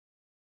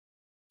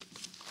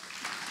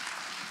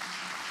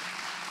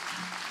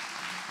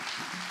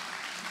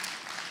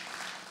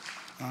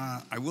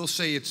I will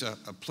say it's a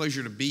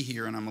pleasure to be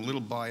here, and I'm a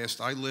little biased.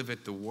 I live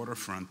at the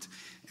waterfront,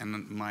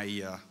 and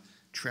my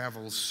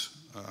travels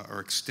are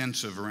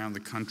extensive around the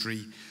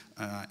country,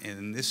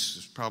 and this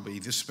is probably,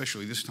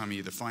 especially this time of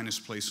year, the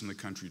finest place in the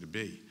country to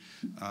be.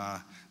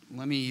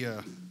 Let me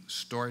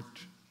start.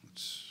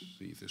 Let's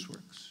see if this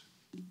works.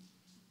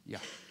 Yeah.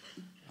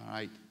 All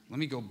right. Let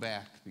me go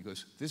back,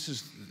 because this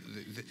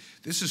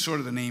is sort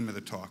of the name of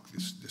the talk.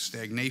 The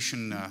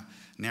stagnation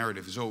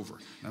narrative is over.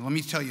 Now let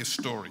me tell you a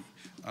story.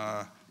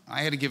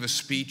 I had to give a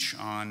speech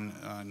on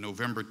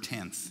November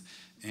 10th,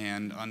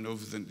 and on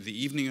the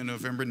evening of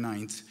November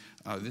 9th,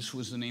 this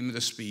was the name of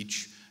the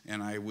speech,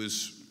 and I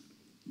was,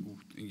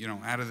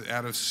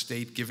 out of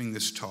state giving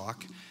this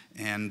talk,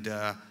 and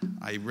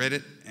I read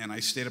it, and I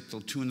stayed up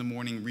till 2 in the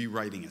morning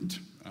rewriting it,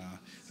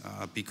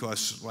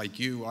 because, like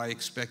you, I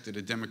expected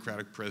a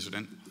Democratic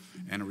president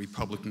and a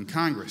Republican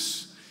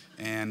Congress,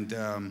 and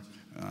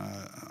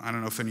I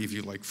don't know if any of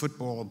you like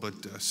football, but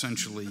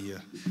essentially,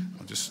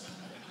 I'll just.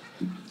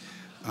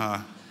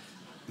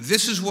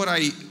 This is what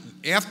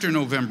after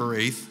November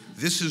 8th,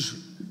 this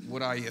is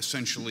what I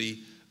essentially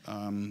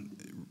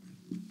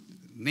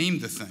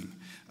named the thing.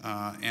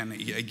 And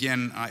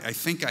again, I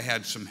think I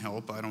had some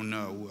help, I don't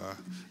know.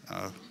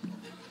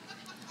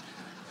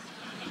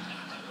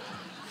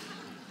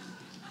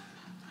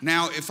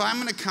 Now, if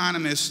I'm an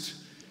economist,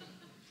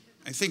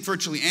 I think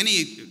virtually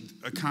any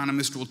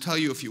economist will tell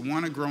you if you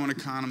want to grow an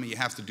economy, you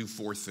have to do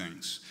 4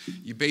 things.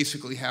 You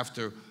basically have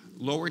to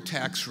lower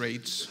tax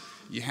rates,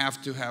 you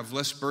have to have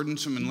less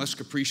burdensome and less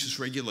capricious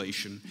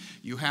regulation,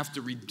 you have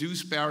to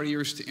reduce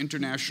barriers to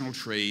international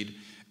trade,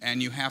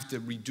 and you have to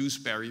reduce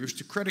barriers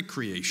to credit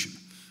creation.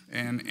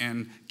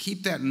 And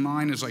keep that in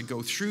mind as I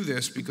go through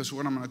this, because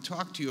what I'm going to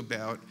talk to you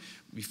about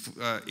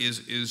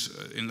is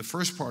in the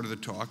first part of the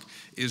talk,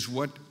 is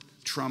what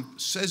Trump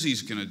says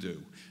he's going to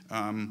do.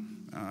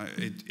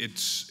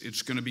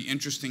 It's going to be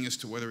interesting as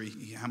to whether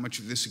how much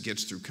of this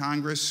gets through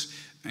Congress,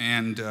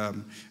 and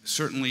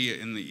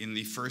certainly in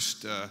the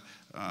first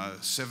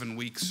 7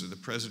 weeks of the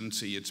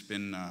presidency, it's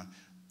been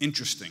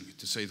interesting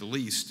to say the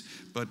least.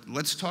 But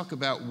let's talk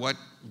about what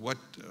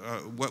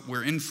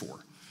we're in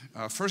for.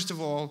 First of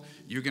all,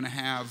 you're going to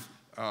have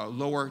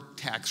lower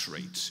tax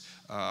rates.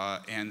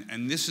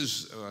 And this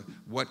is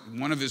what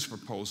one of his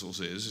proposals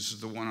is. This is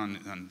the one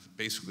on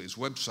basically his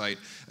website,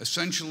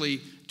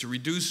 essentially to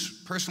reduce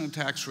personal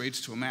tax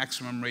rates to a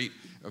maximum rate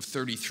of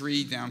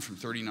 33, down from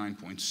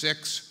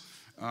 39.6.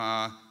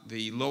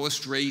 The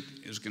lowest rate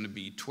is going to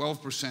be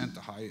 12%,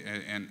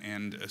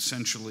 and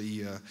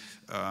essentially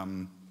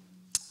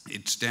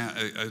it's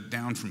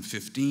down from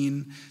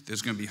 15.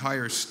 There's going to be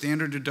higher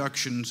standard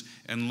deductions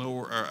and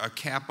a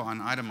cap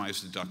on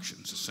itemized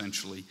deductions,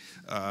 essentially.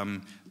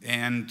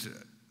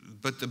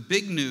 But the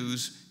big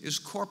news is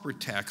corporate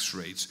tax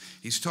rates.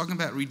 He's talking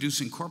about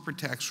reducing corporate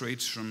tax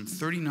rates from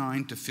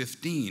 39 to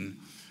 15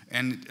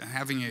 and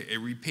having a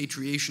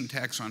repatriation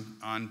tax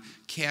on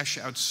cash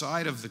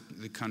outside of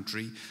the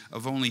country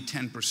of only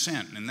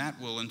 10%. And that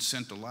will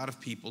incent a lot of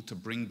people to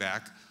bring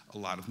back a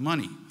lot of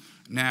money.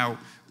 Now,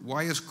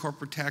 why is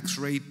corporate tax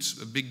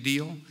rates a big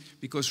deal?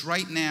 Because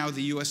right now,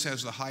 the U.S.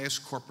 has the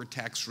highest corporate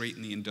tax rate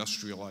in the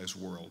industrialized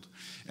world.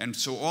 And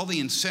so all the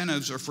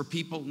incentives are for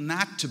people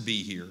not to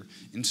be here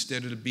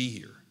instead of to be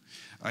here.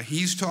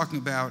 He's talking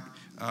about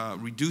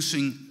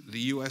reducing the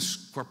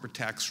U.S. corporate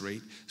tax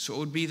rate, so it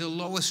would be the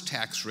lowest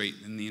tax rate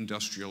in the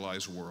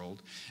industrialized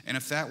world. And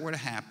if that were to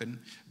happen,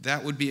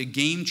 that would be a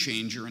game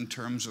changer in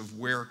terms of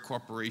where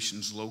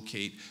corporations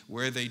locate,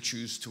 where they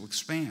choose to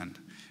expand.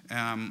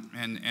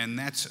 And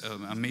that's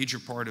a major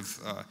part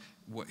of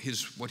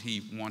what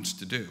he wants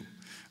to do.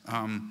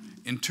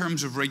 In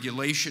terms of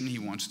regulation, he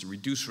wants to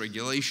reduce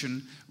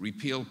regulation,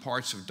 repeal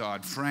parts of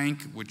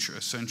Dodd-Frank, which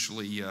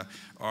essentially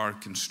are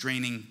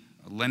constraining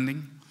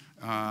lending,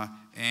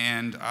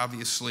 and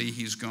obviously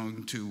he's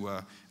going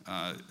to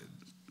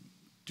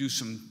do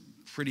some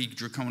pretty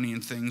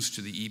draconian things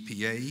to the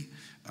EPA.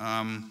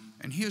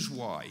 And here's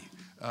why.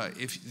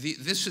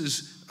 This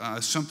is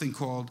something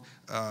called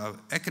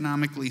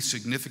economically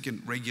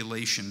significant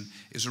regulation,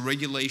 is a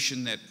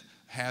regulation that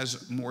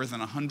has more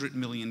than $100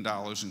 million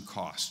in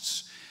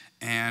costs.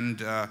 And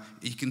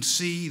you can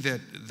see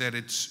that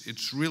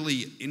it's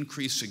really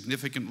increased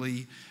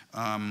significantly,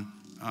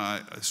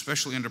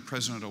 especially under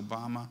President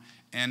Obama.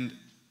 And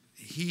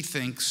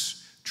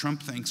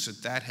Trump thinks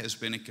that has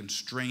been a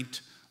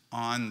constraint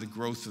on the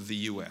growth of the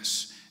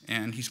U.S.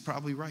 And he's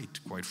probably right,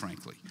 quite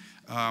frankly.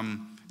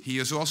 He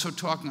is also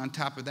talking on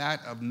top of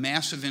that of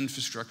massive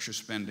infrastructure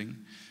spending,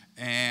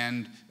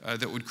 and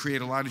that would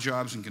create a lot of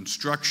jobs in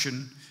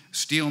construction,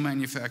 steel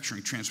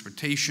manufacturing,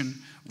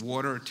 transportation,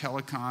 water,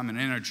 telecom, and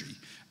energy.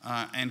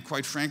 And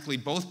quite frankly,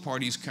 both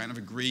parties kind of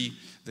agree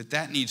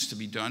that needs to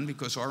be done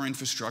because our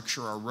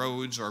infrastructure, our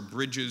roads, our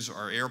bridges,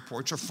 our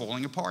airports are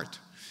falling apart.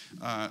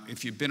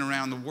 If you've been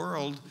around the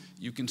world,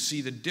 you can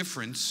see the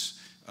difference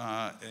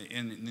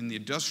in the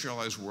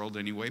industrialized world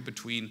anyway,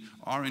 between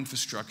our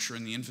infrastructure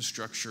and the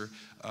infrastructure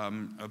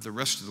of the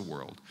rest of the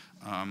world.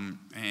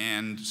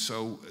 And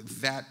so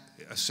that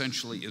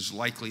essentially is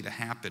likely to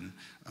happen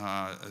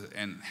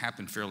and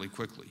happen fairly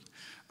quickly.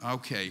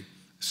 Okay,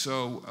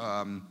 so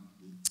in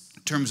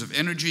terms of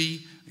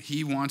energy,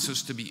 he wants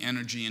us to be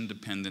energy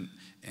independent,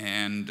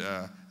 and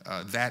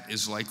that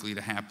is likely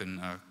to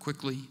happen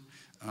quickly.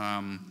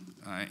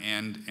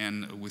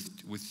 And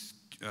with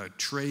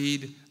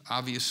trade,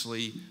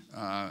 obviously,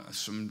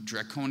 some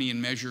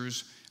draconian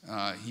measures.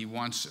 He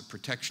wants a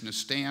protectionist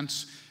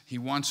stance. He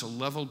wants a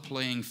level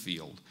playing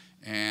field.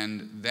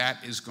 And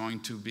that is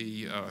going to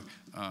be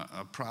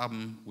a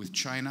problem with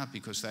China,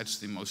 because that's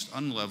the most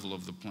unlevel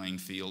of the playing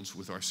fields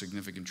with our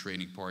significant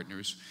trading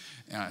partners.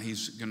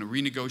 He's going to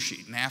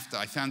renegotiate NAFTA.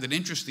 I found it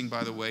interesting,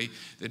 by the way,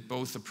 that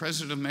both the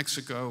President of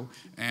Mexico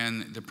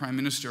and the Prime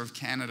Minister of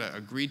Canada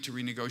agreed to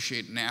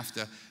renegotiate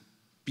NAFTA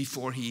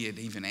before he had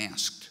even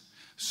asked.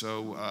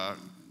 So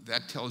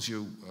that tells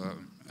you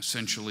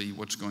essentially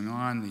what's going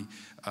on.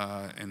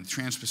 And the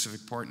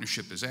Trans-Pacific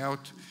Partnership is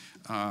out.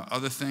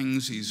 Other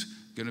things, he's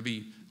going to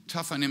be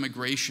tough on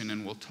immigration,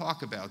 and we'll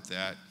talk about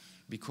that,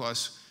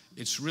 because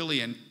it's really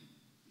a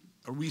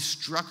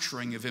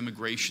restructuring of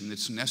immigration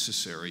that's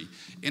necessary.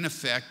 In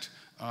effect,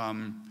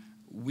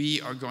 we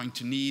are going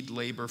to need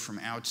labor from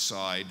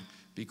outside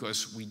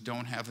because we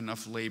don't have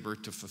enough labor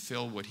to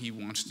fulfill what he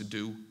wants to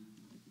do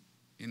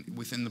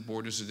within the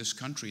borders of this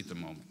country at the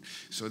moment.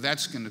 So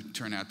that's going to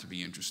turn out to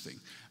be interesting.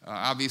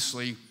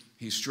 Obviously,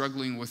 he's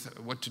struggling with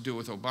what to do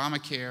with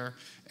Obamacare,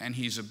 and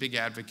he's a big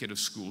advocate of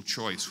school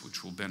choice,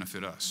 which will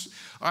benefit us.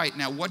 All right,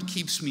 now what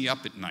keeps me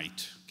up at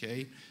night,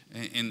 okay?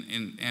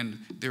 And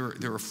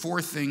there are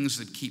four things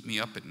that keep me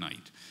up at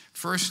night.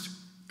 First,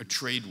 a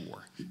trade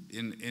war.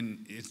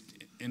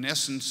 In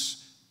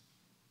essence,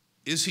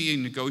 is he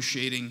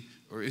negotiating,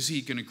 or is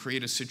he going to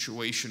create a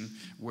situation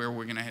where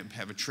we're going to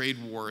have a trade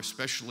war,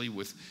 especially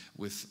with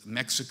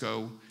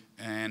Mexico,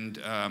 and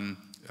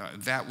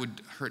that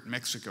would hurt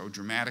Mexico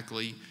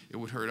dramatically. It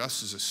would hurt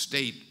us as a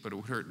state, but it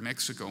would hurt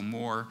Mexico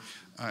more.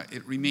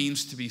 It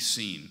remains to be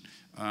seen.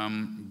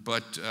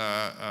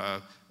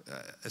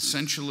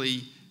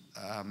 Essentially,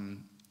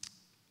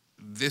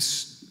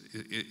 this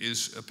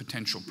is a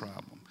potential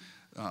problem.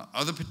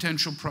 Other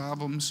potential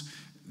problems,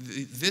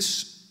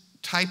 these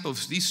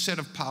set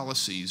of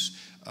policies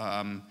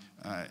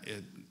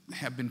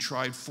have been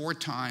tried 4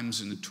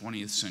 times in the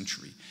 20th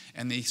century,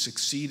 and they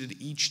succeeded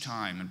each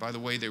time. And by the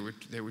way, they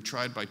were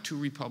tried by 2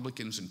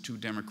 Republicans and 2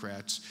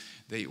 Democrats.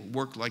 They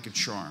worked like a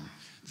charm.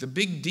 The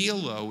big deal,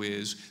 though,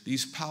 is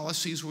these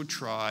policies were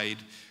tried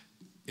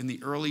in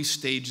the early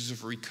stages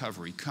of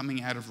recovery,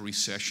 coming out of a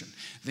recession.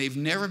 They've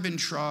never been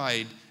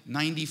tried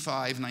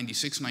 95,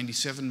 96,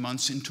 97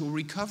 months into a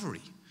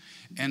recovery.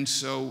 And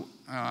so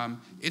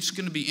it's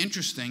going to be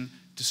interesting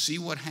to see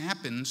what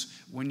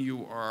happens when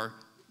you are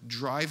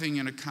driving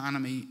an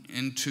economy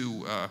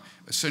into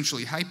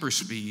essentially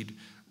hyperspeed,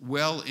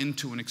 well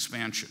into an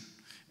expansion.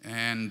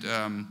 And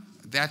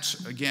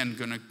that's, again,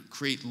 going to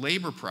create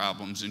labor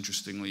problems,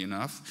 interestingly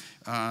enough.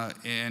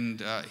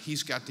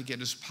 He's got to get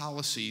his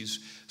policies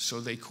so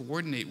they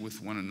coordinate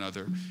with one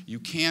another. You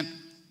can't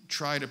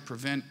try to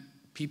prevent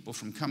people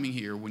from coming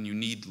here when you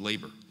need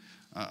labor.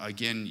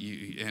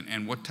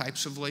 And what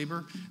types of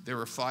labor? There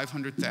are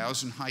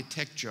 500,000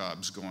 high-tech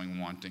jobs going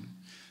wanting.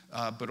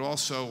 But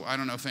also, I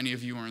don't know if any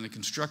of you are in the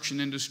construction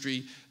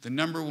industry. The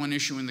 #1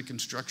 issue in the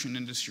construction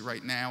industry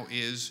right now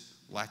is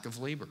lack of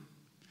labor.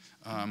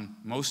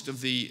 Most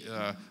of the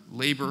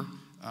labor,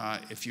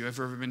 if you've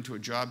ever been to a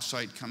job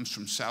site, comes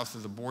from south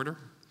of the border,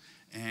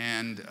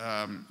 and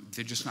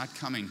they're just not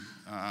coming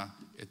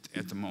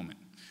at the moment.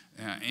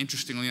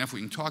 Interestingly enough, we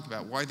can talk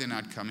about why they're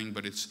not coming,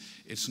 but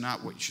it's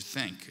not what you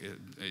think.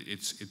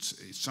 It's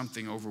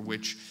something over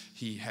which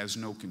he has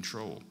no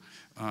control.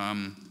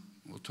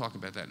 We'll talk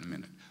about that in a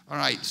minute. All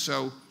right,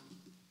 so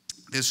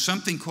there's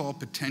something called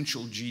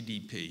potential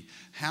GDP,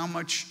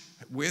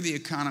 where the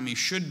economy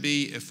should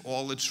be if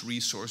all its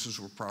resources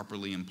were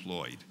properly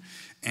employed.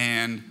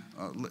 And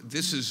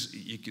this is,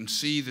 you can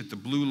see that the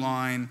blue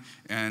line,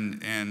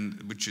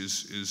 which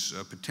is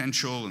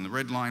potential, and the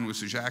red line,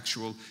 which is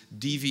actual,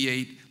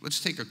 deviate. Let's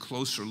take a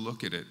closer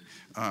look at it.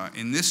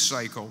 In this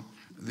cycle,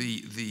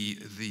 the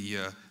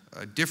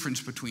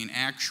difference between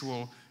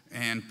actual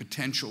and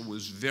potential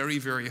was very,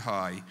 very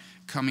high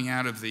coming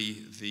out of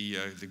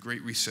the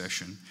Great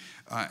Recession.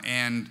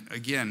 And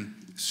again,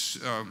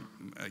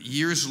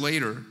 years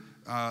later,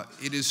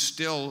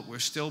 we're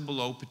still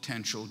below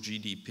potential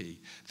GDP.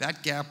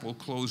 That gap will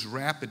close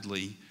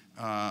rapidly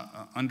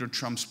under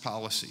Trump's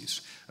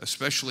policies,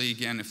 especially,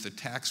 again, if the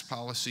tax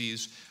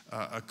policies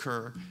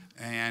occur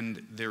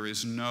and there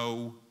is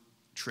no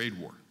trade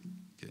war.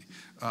 Okay.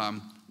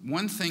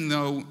 One thing,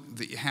 though,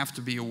 that you have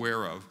to be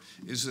aware of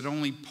is that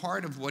only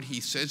part of what he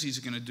says he's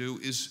going to do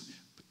is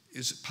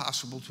is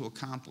possible to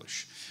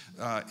accomplish.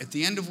 At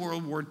the end of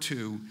World War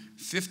II,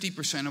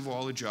 50% of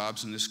all the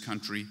jobs in this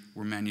country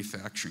were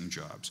manufacturing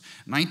jobs.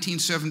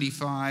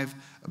 1975,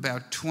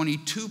 about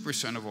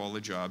 22% of all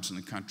the jobs in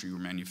the country were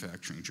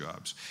manufacturing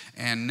jobs.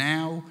 And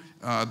now,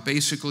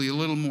 basically a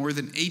little more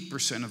than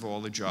 8% of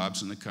all the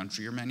jobs in the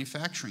country are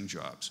manufacturing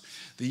jobs.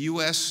 The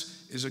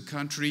US is a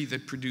country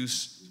that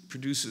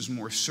produces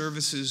more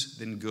services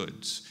than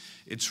goods.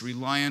 It's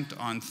reliant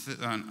on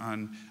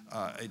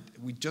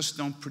we just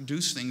don't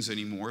produce things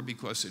anymore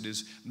because it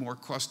is more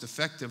cost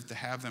effective to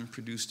have them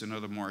produced in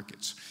other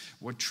markets.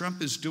 What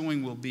Trump is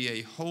doing will be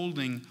a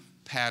holding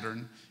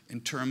pattern in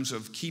terms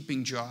of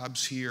keeping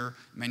jobs here,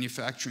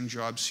 manufacturing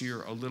jobs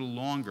here a little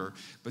longer,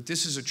 but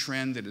this is a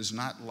trend that is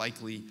not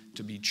likely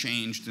to be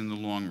changed in the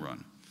long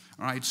run.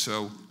 All right,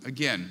 so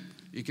again,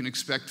 you can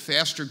expect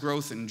faster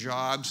growth in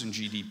jobs and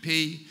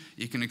GDP.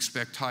 You can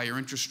expect higher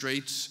interest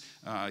rates.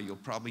 You'll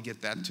probably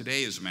get that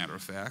today, as a matter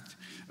of fact.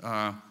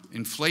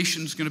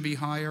 Inflation's going to be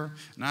higher,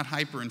 not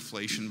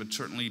hyperinflation, but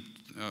certainly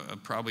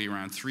probably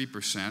around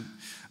 3%.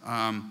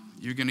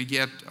 You're going to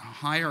get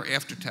higher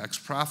after-tax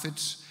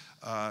profits.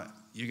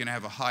 You're going to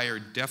have a higher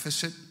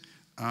deficit.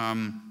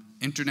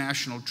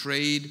 International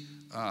trade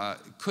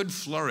could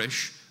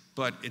flourish,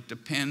 but it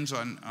depends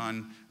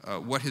on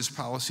what his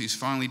policies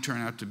finally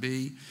turn out to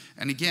be.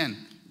 And again,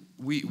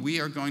 we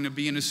are going to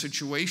be in a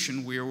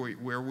situation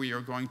where we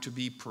are going to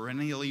be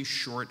perennially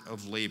short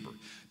of labor,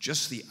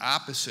 just the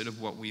opposite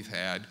of what we've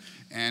had.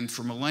 And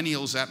for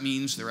millennials, that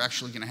means they're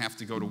actually going to have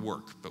to go to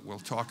work, but we'll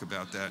talk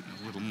about that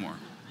a little more.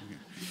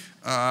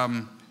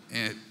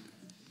 Okay.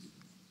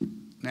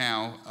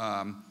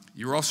 Now,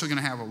 you're also going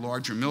to have a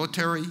larger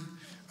military.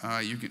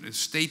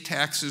 State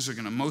taxes are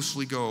going to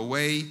mostly go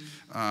away.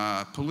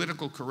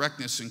 Political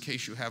correctness, in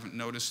case you haven't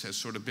noticed, has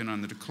sort of been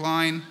on the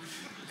decline.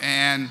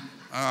 And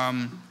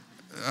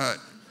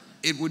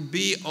it would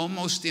be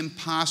almost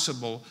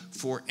impossible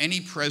for any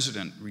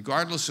president,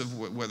 regardless of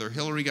whether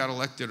Hillary got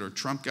elected or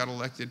Trump got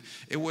elected,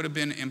 it would have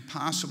been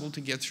impossible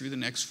to get through the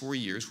next 4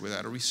 years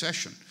without a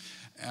recession.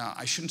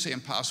 I shouldn't say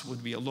impossible, it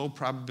would be a low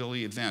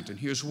probability event, and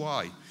here's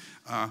why.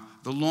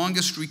 The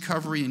longest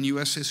recovery in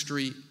US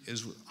history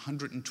is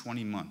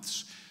 120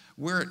 months.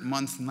 We're at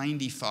month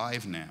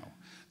 95 now.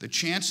 The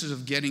chances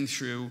of getting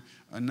through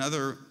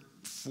another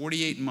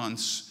 48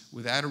 months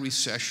without a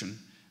recession,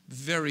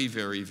 very,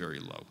 very, very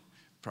low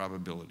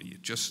probability.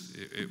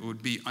 It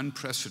would be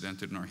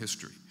unprecedented in our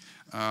history.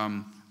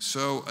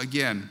 So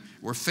again,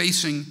 we're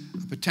facing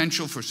a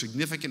potential for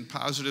significant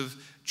positive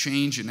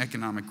change in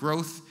economic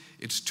growth.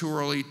 It's too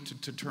early to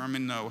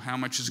determine, though, how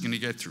much is going to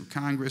get through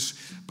Congress,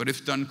 but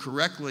if done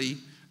correctly,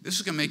 this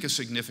is going to make a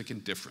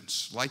significant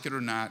difference, like it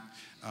or not.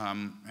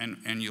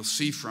 And you'll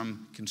see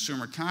from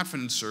consumer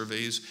confidence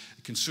surveys,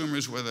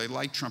 consumers, whether they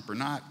like Trump or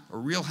not, are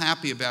real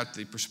happy about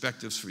the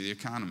perspectives for the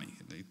economy,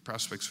 the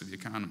prospects for the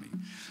economy.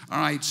 All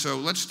right, so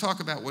let's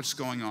talk about what's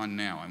going on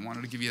now. I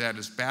wanted to give you that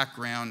as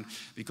background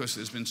because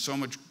there's been so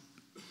much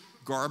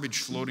garbage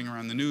floating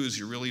around the news,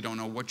 you really don't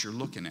know what you're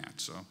looking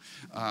at. So,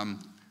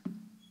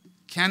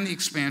 can the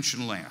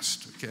expansion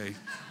last? Okay.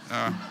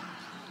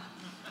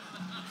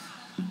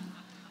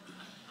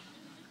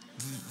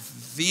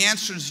 The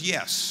answer is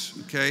yes,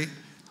 okay?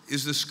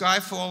 Is the sky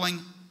falling?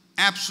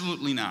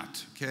 Absolutely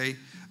not, okay?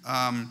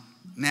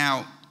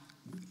 Now,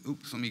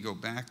 oops, let me go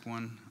back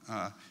one.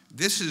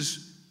 This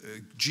is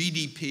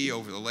GDP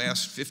over the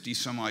last 50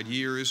 some odd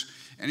years,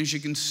 and as you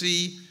can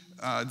see,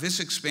 this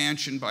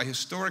expansion by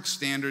historic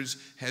standards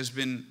has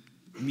been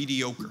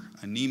mediocre,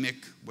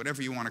 anemic,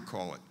 whatever you want to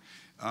call it.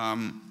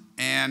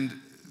 And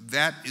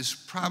that is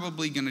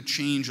probably going to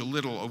change a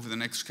little over the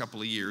next couple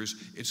of years.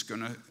 It's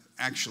going to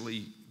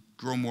actually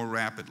grow more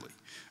rapidly.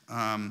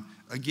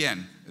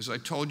 Again, as I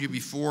told you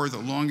before, the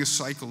longest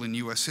cycle in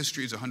US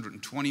history is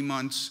 120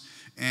 months,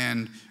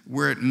 and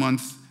we're at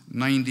month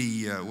 93.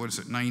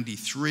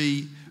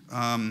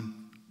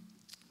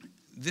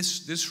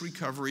 This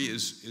recovery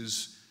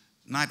is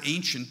not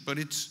ancient, but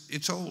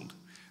it's old.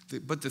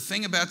 But the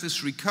thing about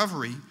this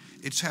recovery,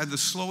 it's had the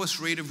slowest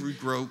rate of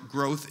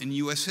growth in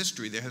US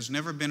history. There has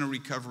never been a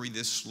recovery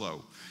this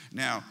slow.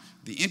 Now,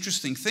 the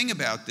interesting thing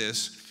about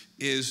this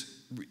is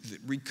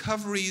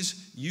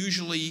recoveries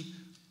usually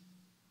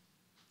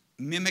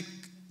mimic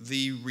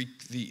the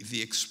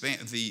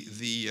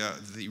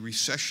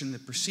recession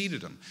that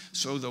preceded them.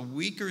 So the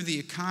weaker the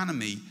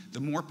economy, the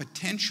more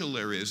potential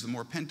there is, the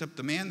more pent-up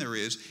demand there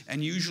is,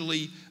 and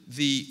usually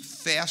the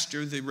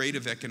faster the rate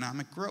of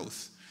economic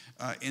growth.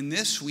 In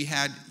this, we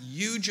had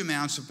huge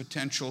amounts of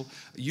potential,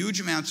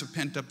 huge amounts of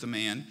pent-up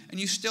demand, and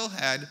you still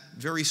had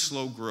very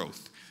slow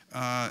growth.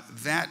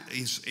 That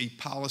is a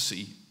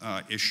policy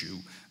issue.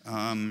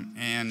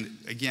 And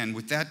again,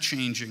 with that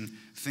changing,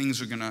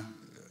 things are going to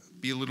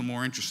be a little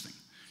more interesting.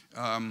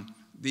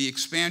 The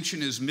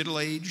expansion is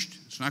middle-aged.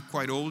 It's not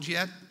quite old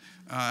yet.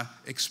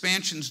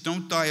 Expansions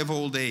don't die of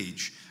old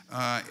age.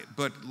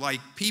 But like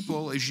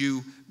people, as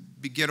you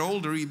get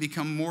older, you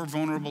become more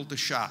vulnerable to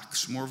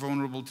shocks, more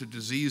vulnerable to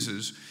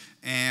diseases.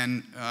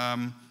 And,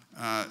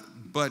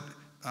 but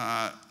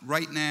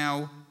right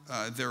now,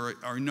 There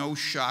are no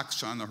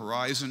shocks on the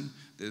horizon.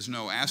 There's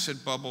no asset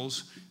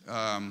bubbles.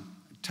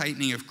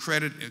 Tightening of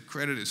credit.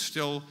 Credit is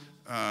still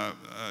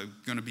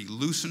going to be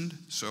loosened,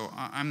 so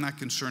I'm not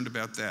concerned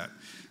about that.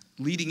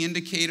 Leading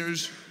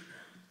indicators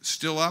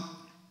still up.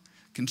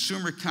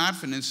 Consumer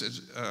confidence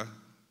is,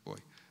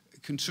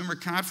 consumer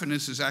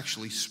confidence has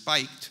actually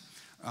spiked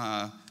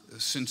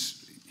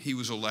since he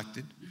was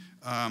elected.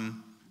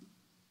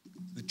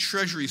 The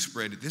Treasury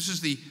spread, this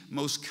is the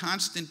most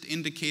constant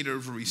indicator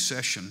of a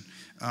recession,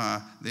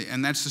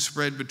 and that's the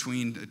spread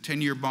between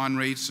 10-year bond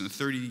rates and a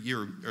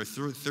 30-year or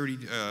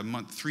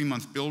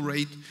 3-month bill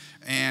rate.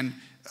 And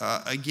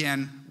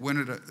again,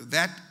 when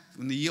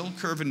the yield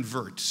curve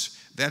inverts,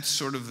 that's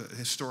sort of a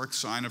historic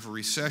sign of a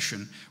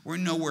recession. We're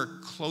nowhere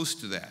close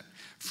to that.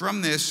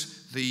 From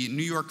this, the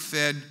New York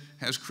Fed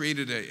has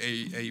created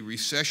a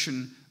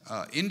recession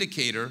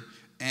indicator.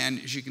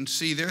 And as you can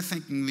see, they're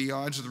thinking the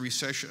odds of a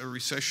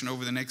recession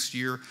over the next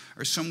year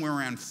are somewhere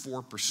around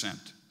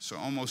 4%. So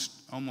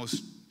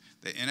almost,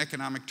 in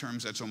economic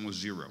terms, that's almost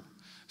zero.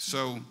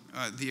 So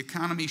the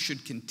economy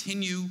should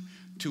continue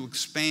to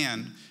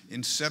expand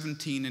in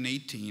 17 and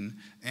 18,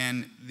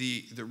 and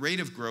the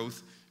rate of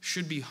growth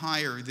should be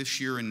higher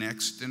this year and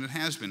next than it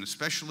has been,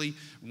 especially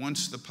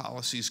once the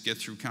policies get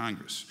through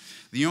Congress.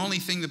 The only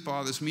thing that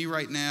bothers me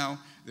right now,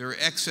 there are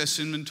excess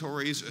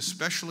inventories,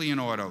 especially in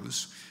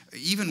autos.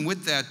 Even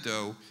with that,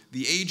 though,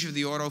 the age of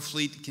the auto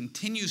fleet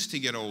continues to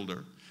get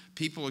older.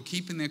 People are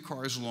keeping their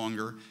cars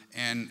longer,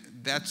 and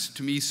that,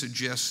 to me,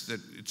 suggests that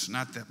it's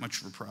not that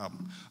much of a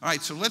problem. All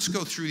right, so let's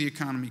go through the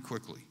economy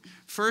quickly.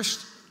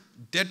 First,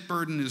 debt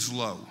burden is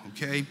low,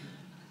 okay?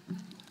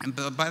 And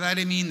by that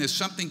I mean there's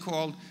something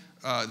called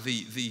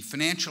the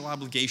financial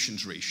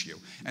obligations ratio,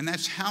 and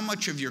that's how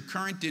much of your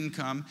current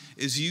income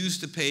is used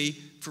to pay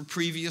for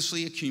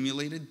previously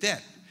accumulated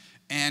debt.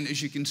 And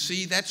as you can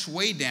see, that's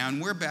way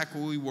down. We're back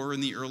where we were in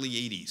the early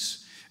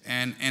 80s.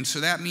 And so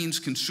that means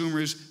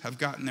consumers have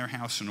gotten their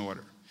house in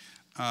order.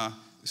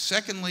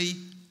 Secondly,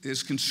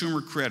 is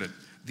consumer credit.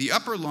 The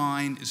upper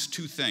line is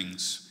two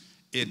things.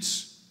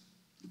 It's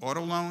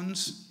auto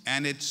loans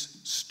and it's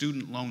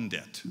student loan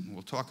debt. And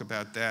we'll talk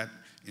about that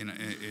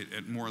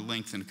at more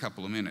length in a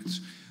couple of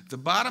minutes. The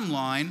bottom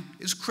line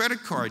is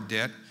credit card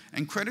debt,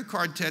 and credit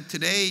card debt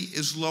today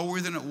is lower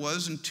than it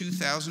was in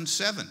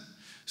 2007.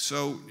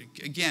 So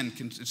again,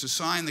 it's a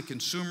sign that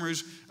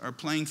consumers are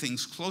playing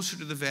things closer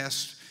to the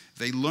vest.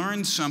 They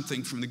learned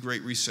something from the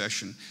Great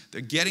Recession. They're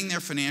getting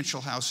their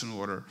financial house in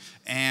order,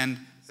 and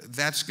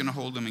that's going to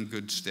hold them in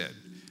good stead.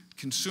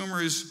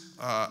 Consumers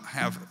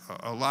have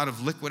a lot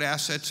of liquid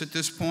assets at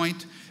this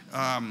point.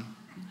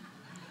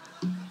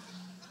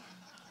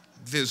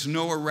 There's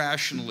no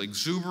irrational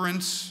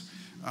exuberance.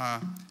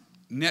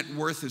 Net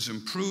worth is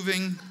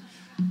improving.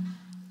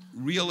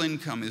 Real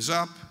income is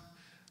up.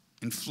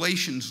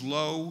 Inflation's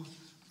low.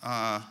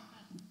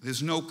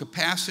 There's no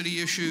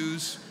capacity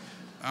issues.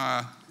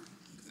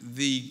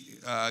 The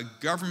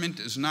government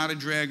is not a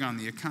drag on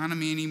the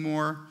economy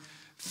anymore.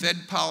 Fed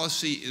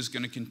policy is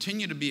going to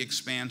continue to be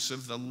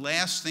expansive. The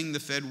last thing the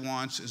Fed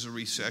wants is a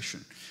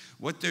recession.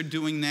 What they're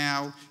doing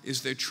now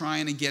is they're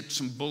trying to get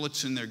some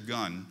bullets in their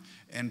gun.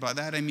 And by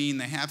that I mean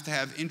they have to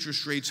have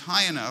interest rates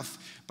high enough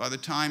by the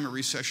time a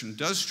recession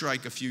does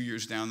strike a few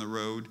years down the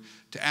road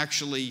to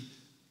actually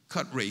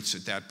cut rates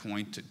at that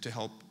point to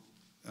help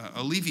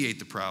alleviate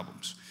the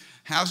problems.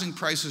 Housing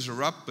prices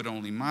are up, but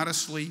only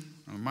modestly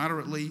or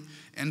moderately.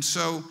 And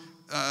so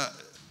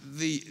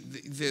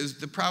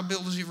the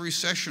probabilities of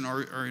recession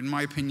are, in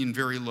my opinion,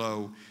 very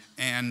low.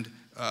 And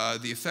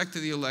the effect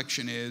of the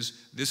election is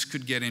this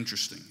could get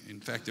interesting.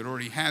 In fact, it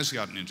already has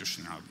gotten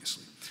interesting,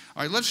 obviously.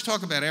 All right, let's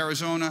talk about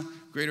Arizona,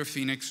 Greater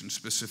Phoenix, and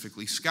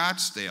specifically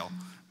Scottsdale.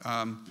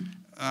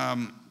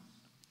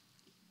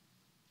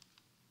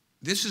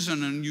 This is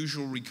an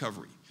unusual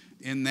recovery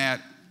in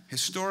that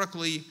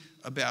historically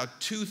about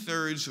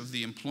 2/3 of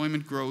the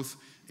employment growth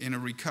in a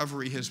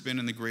recovery has been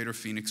in the Greater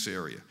Phoenix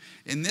area.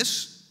 In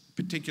this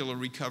particular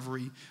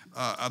recovery,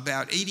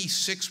 about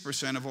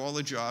 86% of all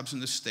the jobs in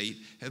the state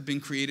have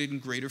been created in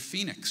Greater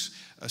Phoenix.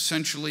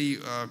 Essentially,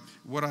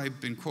 what I've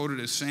been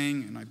quoted as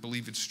saying, and I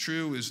believe it's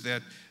true, is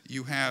that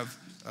you have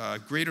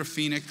Greater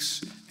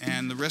Phoenix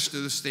and the rest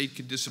of the state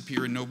could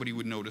disappear and nobody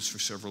would notice for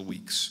several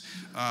weeks.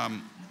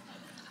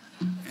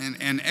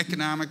 And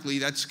economically,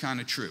 that's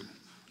kind of true.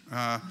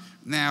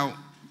 Now,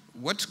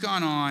 what's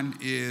gone on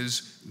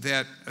is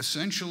that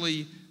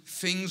essentially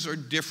things are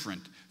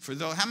different.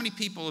 How many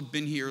people have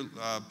been here,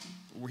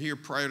 were here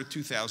prior to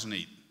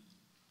 2008?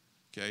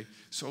 Okay,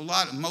 so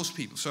most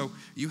people. So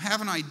you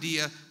have an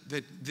idea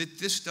that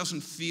this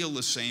doesn't feel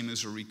the same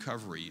as a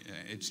recovery.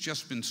 It's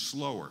just been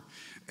slower.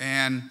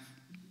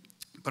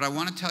 But I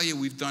want to tell you,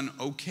 we've done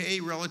okay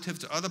relative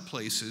to other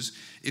places.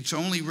 It's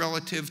only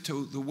relative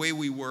to the way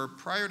we were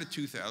prior to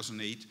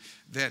 2008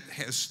 that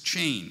has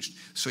changed.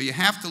 So you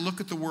have to look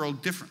at the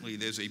world differently.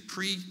 There's a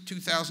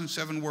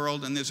pre-2007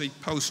 world and there's a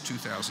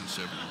post-2007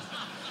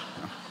 world.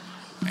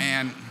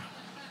 And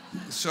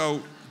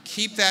so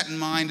keep that in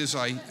mind as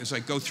I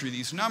go through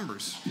these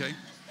numbers, okay?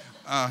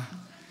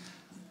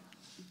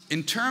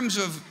 in terms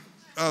of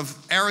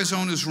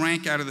Arizona's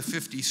rank out of the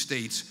 50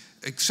 states,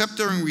 except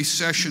during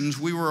recessions,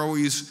 we were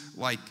always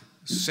like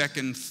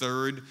second,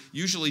 third,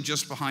 usually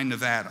just behind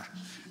Nevada.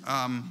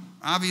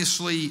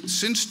 Obviously,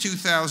 since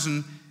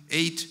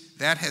 2008,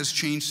 that has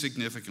changed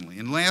significantly.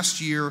 And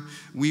last year,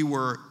 we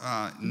were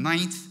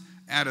 9th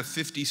out of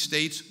 50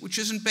 states, which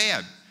isn't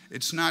bad.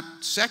 It's not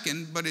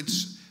second, but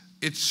it's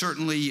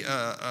certainly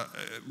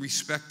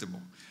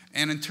respectable.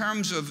 And in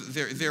terms of,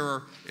 there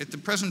are, at the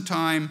present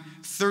time,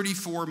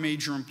 34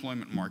 major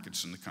employment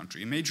markets in the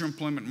country. A major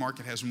employment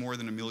market has more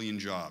than 1 million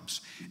jobs.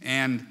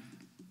 And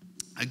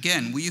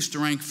again, we used to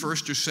rank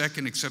first or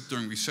second, except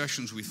during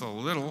recessions we fell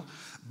a little.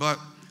 But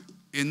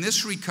in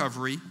this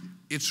recovery,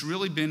 it's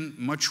really been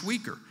much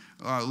weaker.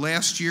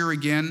 Last year,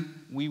 again,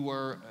 we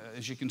were,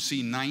 as you can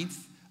see, 9th.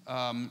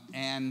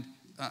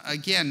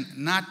 Again,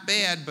 not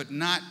bad, but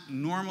not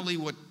normally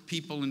what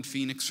people in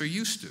Phoenix are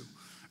used to.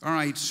 All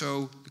right,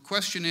 so the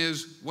question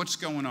is, what's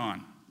going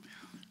on?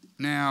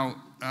 Now,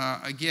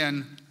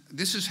 again,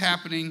 this is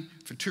happening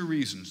for 2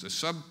 reasons. The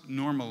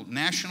subnormal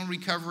national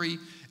recovery,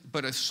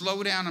 but a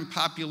slowdown in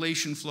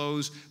population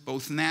flows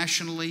both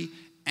nationally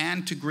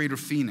and to Greater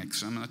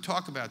Phoenix. I'm going to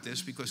talk about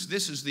this because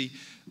this is the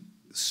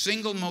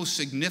single most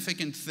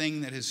significant thing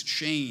that has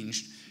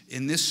changed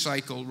in this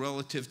cycle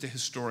relative to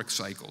historic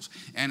cycles.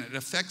 And it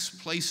affects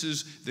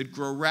places that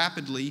grow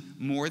rapidly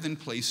more than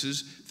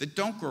places that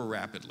don't grow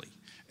rapidly.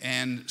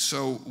 And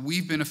so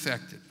we've been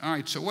affected. All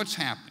right, so what's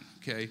happened,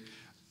 okay?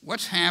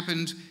 What's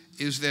happened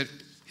is that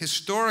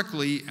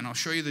historically, and I'll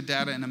show you the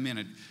data in a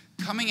minute,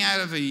 coming out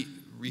of a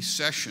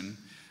recession,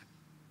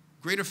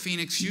 Greater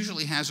Phoenix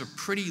usually has a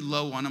pretty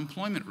low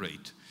unemployment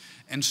rate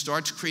and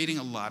starts creating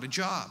a lot of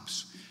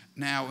jobs.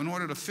 Now, in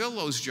order to fill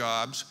those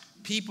jobs,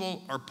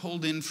 people are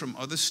pulled in from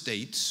other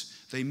states.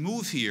 They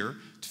move here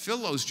to fill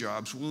those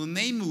jobs. Well, when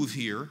they move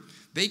here,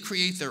 they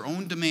create their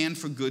own demand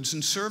for goods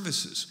and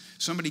services.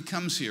 Somebody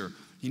comes here.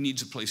 He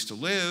needs a place to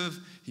live.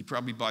 He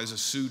probably buys a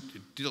suit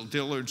at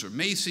Dillard's or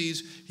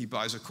Macy's. He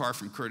buys a car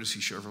from Courtesy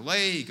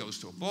Chevrolet. He goes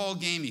to a ball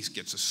game. He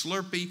gets a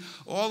Slurpee.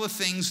 All the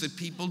things that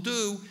people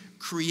do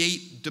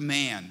create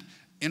demand.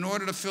 In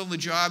order to fill the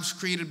jobs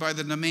created by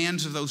the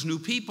demands of those new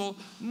people,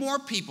 more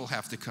people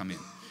have to come in.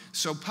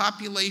 So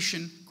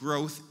population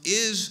growth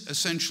is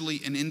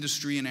essentially an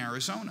industry in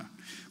Arizona.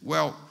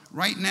 Well,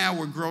 right now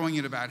we're growing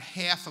at about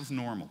half of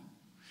normal.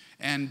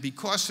 And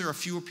because there are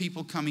fewer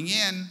people coming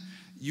in,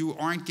 you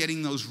aren't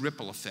getting those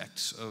ripple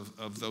effects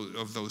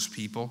of those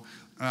people.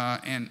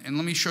 And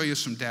let me show you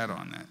some data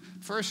on that.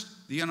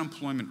 First, the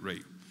unemployment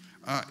rate.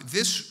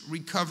 This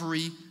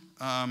recovery,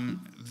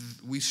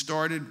 we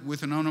started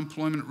with an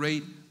unemployment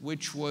rate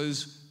which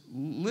was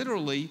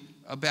literally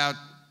about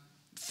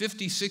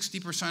 50,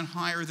 60%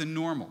 higher than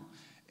normal.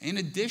 In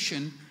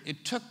addition,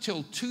 it took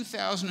till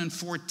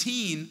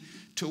 2014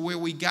 to where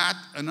we got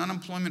an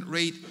unemployment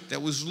rate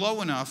that was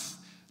low enough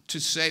to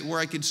say, where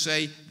I could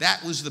say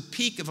that was the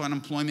peak of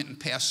unemployment in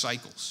past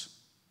cycles.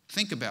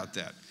 Think about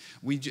that.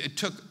 It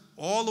took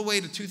all the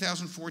way to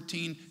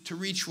 2014 to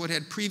reach what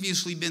had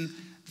previously been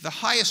the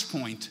highest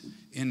point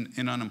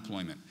in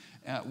unemployment.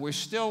 We're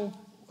still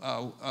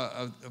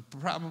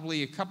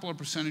probably a couple of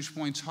percentage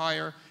points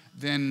higher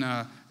than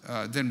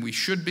we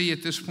should be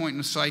at this point in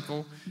the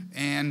cycle.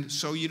 And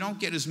so you don't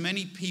get as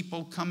many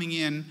people coming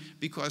in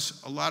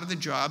because a lot of the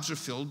jobs are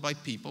filled by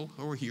people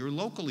who are here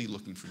locally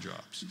looking for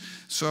jobs.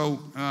 So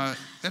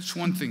that's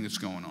one thing that's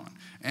going on.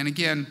 And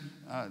again,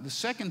 the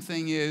second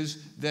thing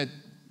is that,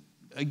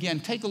 again,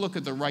 take a look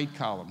at the right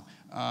column.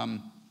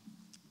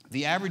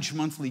 The average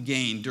monthly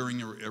gain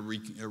during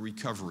a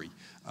recovery.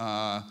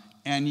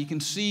 And you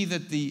can see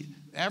that the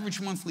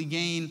average monthly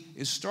gain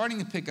is starting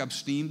to pick up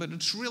steam, but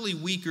it's really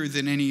weaker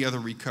than any other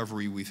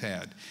recovery we've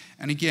had.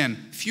 And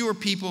again, fewer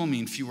people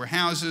mean fewer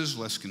houses,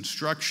 less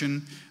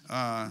construction,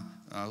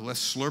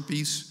 less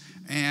Slurpees.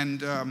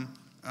 And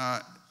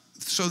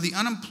so the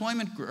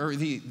unemployment, or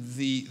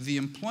the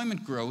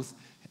employment growth,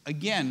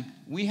 again,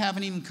 we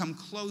haven't even come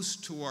close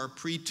to our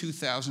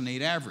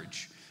pre-2008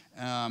 average.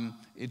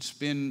 It's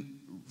been,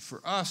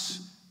 for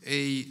us,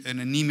 an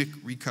anemic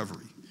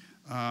recovery.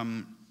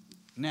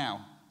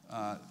 Now,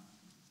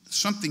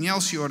 something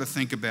else you ought to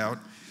think about,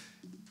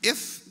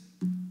 if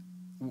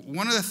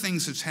one of the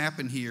things that's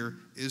happened here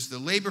is the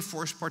labor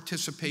force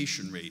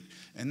participation rate,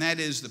 and that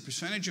is the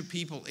percentage of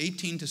people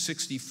 18 to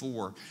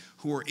 64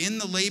 who are in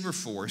the labor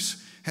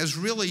force has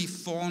really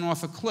fallen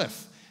off a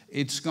cliff.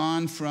 It's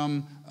gone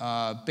from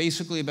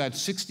basically about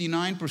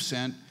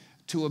 69%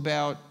 to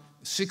about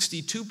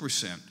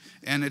 62%.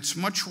 And it's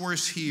much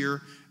worse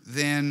here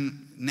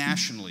than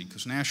nationally,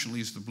 because nationally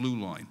is the blue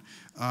line.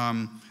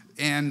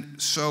 And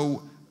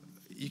so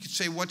you could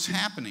say, what's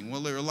happening?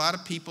 Well, there are a lot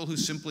of people who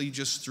simply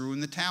just threw in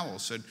the towel,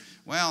 said,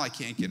 well, I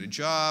can't get a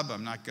job,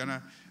 I'm not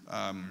gonna,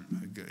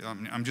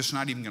 I'm just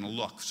not even gonna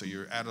look, so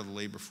you're out of the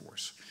labor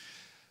force.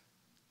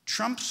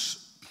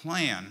 Trump's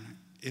plan,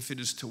 if it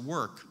is to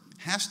work,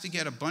 has to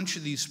get a bunch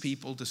of these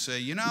people to say,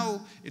 you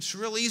know, it's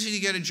real easy to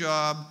get a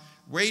job,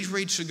 wage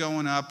rates are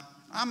going up,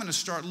 I'm gonna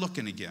start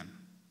looking again.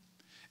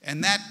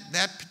 And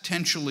that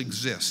potential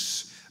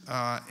exists.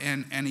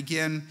 And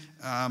again,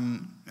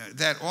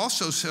 that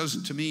also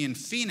says to me in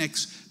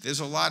Phoenix, there's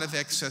a lot of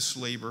excess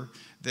labor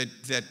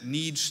that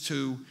needs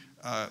to,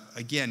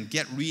 again,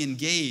 get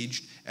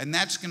re-engaged, and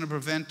that's going to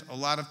prevent a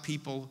lot of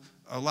people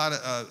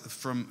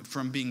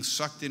from being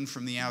sucked in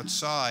from the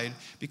outside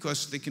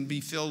because they can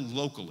be filled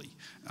locally.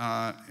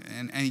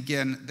 And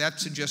again, that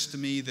suggests to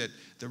me that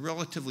the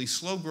relatively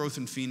slow growth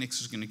in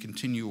Phoenix is going to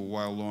continue a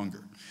while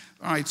longer.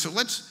 All right, so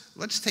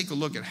let's take a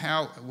look at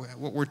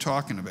what we're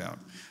talking about.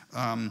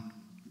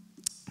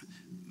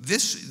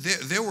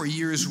 There were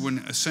years when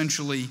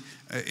essentially,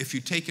 if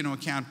you take into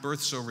account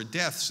births over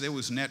deaths, there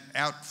was net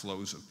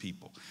outflows of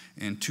people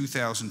in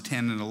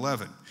 2010 and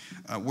 11.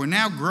 We're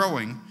now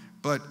growing,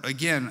 but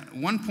again,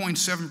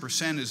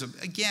 1.7% is,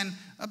 again,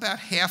 about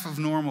half of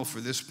normal for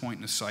this point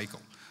in the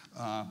cycle.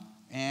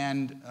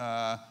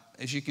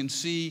 As you can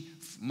see,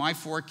 my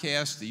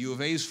forecast, the U of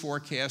A's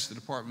forecast, the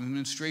Department of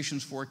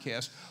Administration's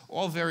forecast,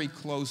 all very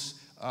close.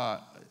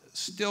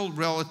 Still,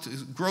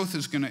 relative growth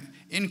is going to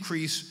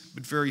increase,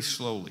 but very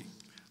slowly.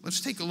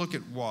 Let's take a look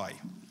at why.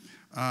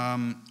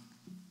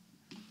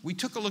 We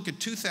took a look at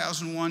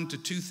 2001 to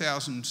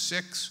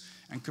 2006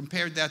 and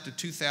compared that to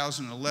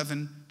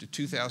 2011 to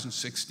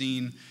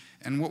 2016,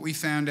 and what we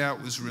found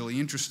out was really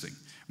interesting.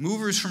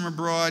 Movers from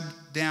abroad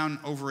down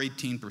over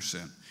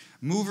 18%.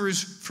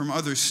 Movers from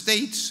other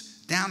states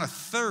down a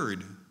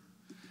third,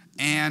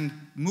 and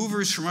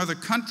movers from other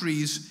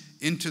countries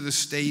into the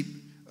state,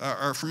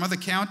 or from other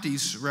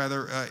counties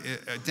rather,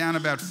 down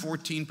about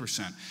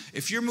 14%.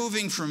 If you're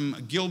moving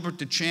from Gilbert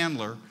to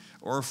Chandler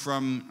or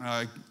from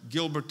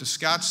Gilbert to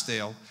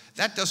Scottsdale,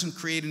 that doesn't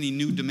create any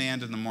new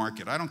demand in the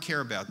market. I don't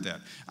care about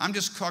that. I'm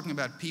just talking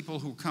about people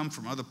who come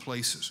from other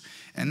places.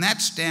 And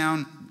that's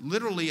down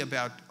literally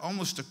about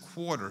almost a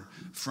quarter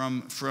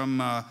from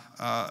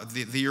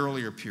the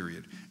earlier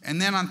period.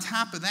 And then on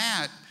top of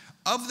that,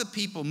 of the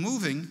people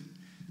moving,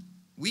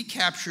 we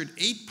captured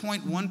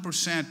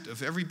 8.1%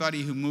 of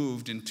everybody who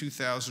moved in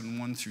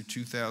 2001 through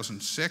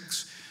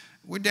 2006.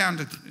 We're down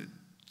to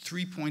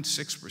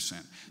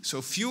 3.6%.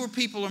 So fewer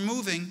people are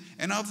moving,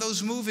 and of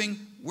those moving,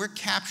 we're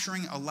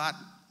capturing a lot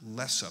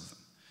less of them.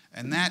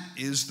 And that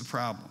is the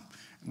problem.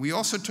 We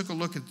also took a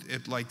look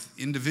at like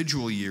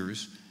individual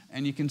years,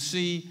 and you can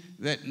see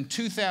that in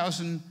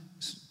 2000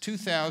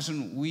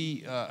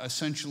 we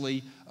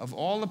essentially, of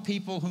all the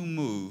people who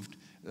moved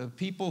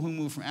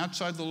from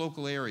outside the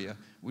local area,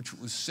 which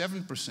was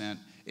 7%,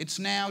 it's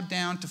now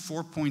down to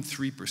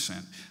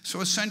 4.3%.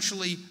 So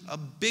essentially a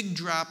big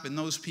drop in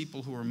those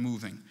people who are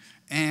moving.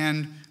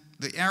 And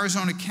the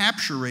Arizona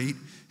capture rate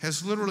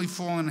has literally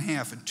fallen in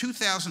half. In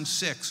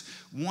 2006,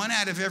 1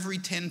 out of every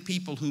 10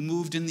 people who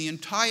moved in the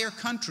entire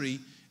country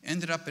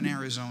ended up in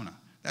Arizona.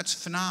 That's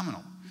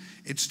phenomenal.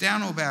 It's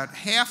down to about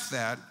half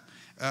that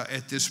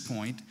at this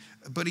point.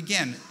 But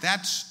again,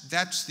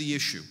 that's the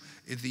issue.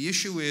 The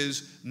issue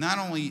is not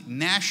only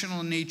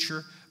national in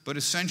nature, but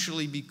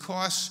essentially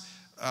because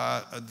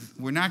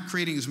we're not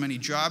creating as many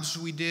jobs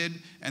as we did,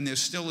 and there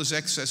still is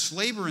excess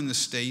labor in the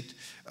state,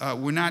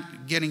 we're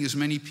not getting as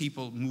many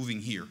people moving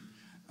here.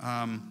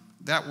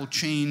 That will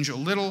change a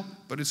little,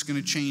 but it's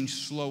going to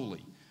change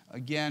slowly.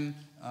 Again,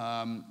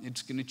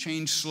 it's going to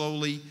change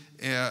slowly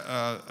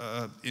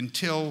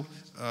until,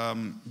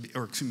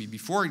 or excuse me,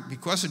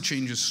 because it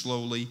changes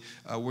slowly,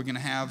 we're going to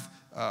have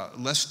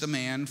less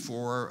demand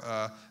for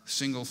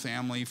single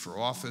family, for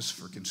office,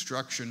 for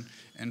construction,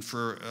 and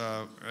for,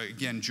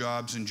 again,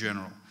 jobs in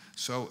general.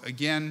 So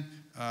again,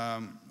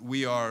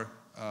 we are,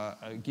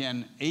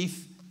 again,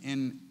 8th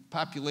in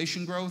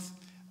population growth,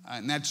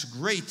 and that's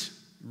great,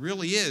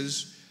 really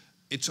is.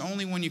 It's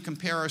only when you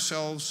compare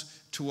ourselves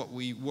to what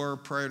we were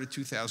prior to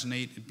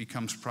 2008, it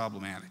becomes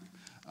problematic.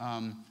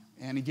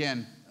 And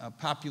again,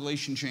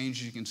 population change,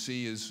 as you can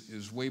see,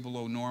 is way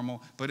below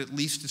normal, but at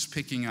least it's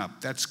picking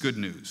up. That's good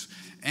news.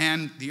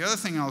 And the other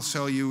thing I'll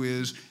tell you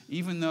is,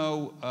 even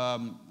though,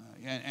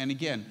 and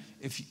again,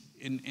 if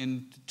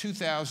in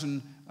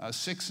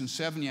 2006 and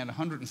 7, you had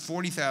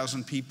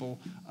 140,000 people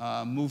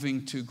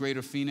moving to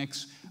Greater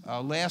Phoenix.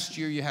 Last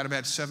year, you had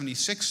about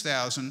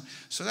 76,000.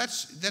 So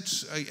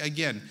that's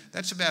again,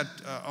 that's about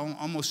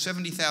almost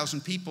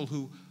 70,000 people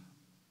who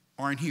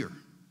aren't here,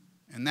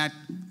 and that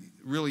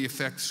really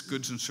affects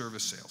goods and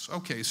service sales.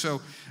 Okay,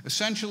 so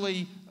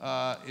essentially,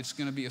 it's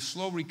going to be a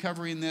slow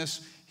recovery in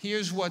this.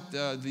 Here's what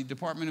the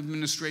Department of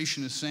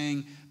Administration is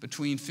saying: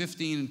 between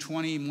 15 and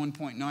 20,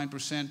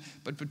 1.9%.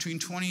 But between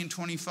 20 and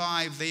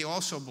 25, they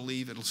also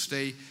believe it'll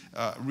stay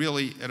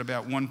really at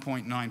about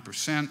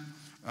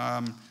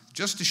 1.9%.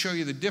 Just to show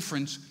you the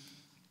difference,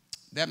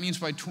 that means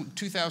by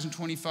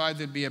 2025,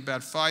 there'd be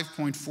about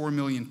 5.4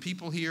 million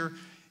people here.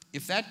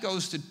 If that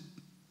goes to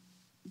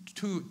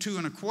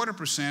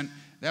 2.25%,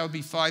 that would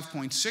be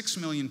 5.6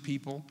 million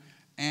people.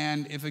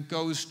 And if it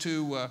goes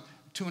to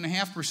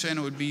 2.5%, it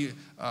would be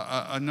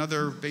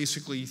another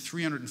basically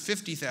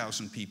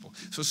 350,000 people.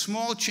 So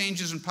small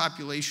changes in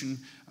population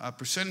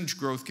percentage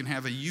growth can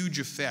have a huge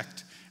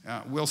effect.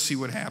 We'll see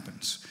what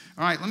happens.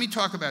 All right, let me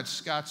talk about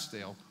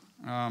Scottsdale.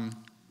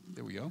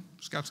 There we go,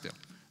 Scottsdale.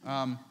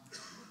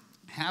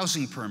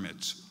 Housing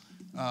permits.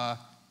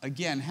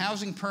 Again,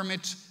 housing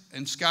permits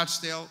in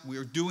Scottsdale, we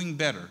are doing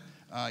better.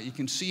 You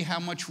can see how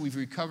much we've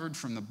recovered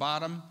from the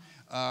bottom.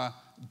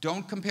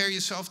 Don't compare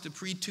yourself to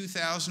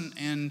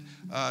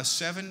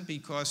pre-2007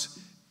 because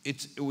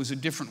it was a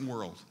different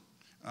world.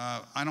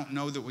 I don't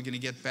know that we're going to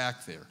get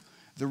back there.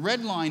 The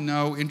red line,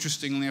 though,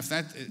 interestingly,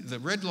 the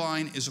red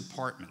line is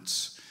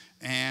apartments.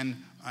 And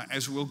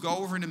as we'll go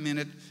over in a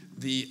minute,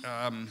 the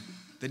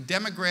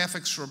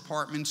demographics for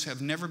apartments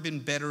have never been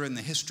better in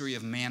the history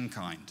of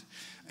mankind.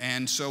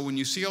 And so when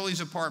you see all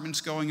these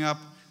apartments going up,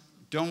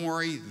 don't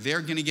worry,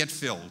 they're going to get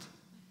filled.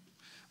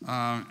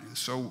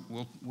 So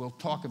we'll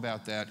talk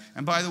about that.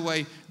 And by the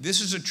way,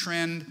 this is a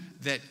trend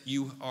that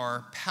you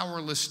are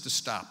powerless to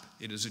stop.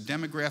 It is a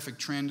demographic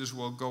trend, as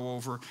we'll go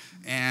over.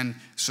 And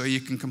so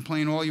you can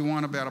complain all you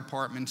want about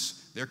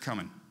apartments, they're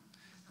coming.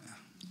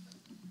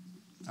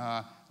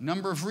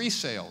 Number of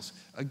resales.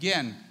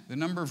 Again, the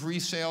number of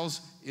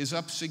resales is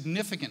up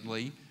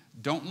significantly.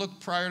 Don't look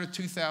prior to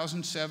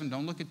 2007.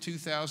 Don't look at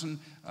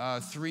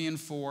 2003 and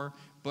 4.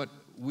 But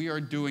we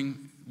are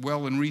doing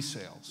well in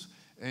resales.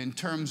 In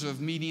terms of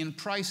median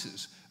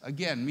prices,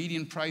 again,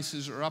 median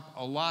prices are up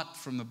a lot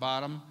from the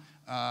bottom,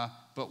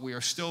 but we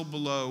are still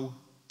below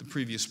the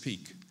previous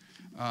peak.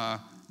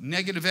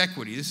 Negative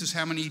equity. This is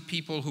how many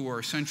people who are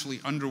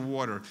essentially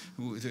underwater,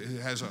 who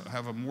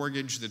have a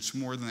mortgage that's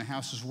more than the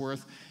house is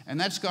worth. And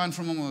that's gone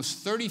from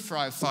almost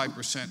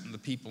 35% of the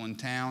people in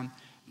town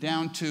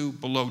down to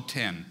below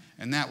 10.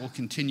 And that will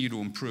continue to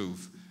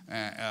improve.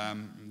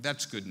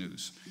 That's good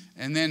news.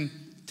 And then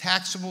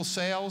taxable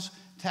sales.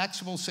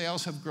 Taxable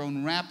sales have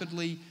grown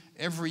rapidly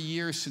every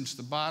year since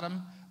the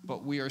bottom,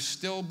 but we are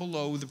still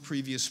below the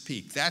previous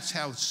peak. That's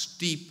how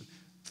steep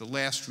the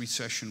last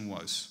recession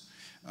was.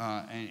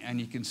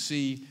 And you can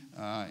see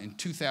in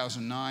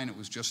 2009, it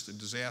was just a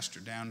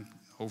disaster, down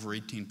over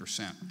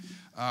 18%.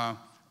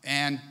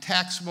 And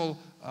taxable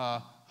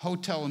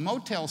hotel and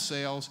motel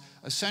sales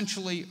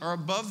essentially are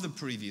above the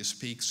previous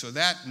peak, so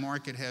that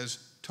market has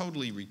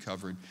totally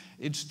recovered.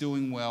 It's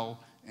doing well,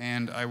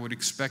 and I would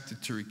expect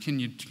it to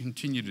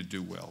continue to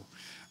do well.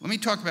 Let me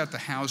talk about the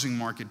housing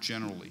market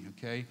generally,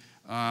 okay?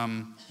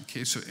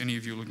 Okay, so any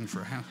of you looking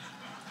for a house?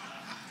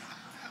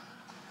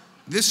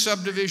 This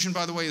subdivision,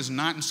 by the way, is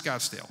not in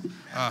Scottsdale.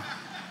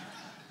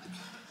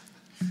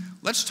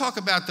 Let's talk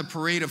about the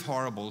parade of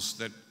horribles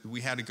that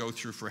we had to go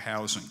through for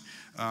housing.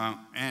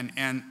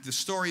 And the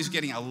story is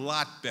getting a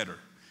lot better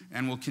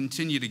and will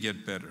continue to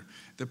get better.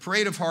 The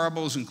parade of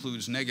horribles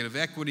includes negative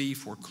equity,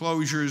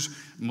 foreclosures,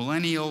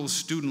 millennials,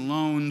 student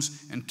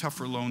loans, and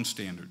tougher loan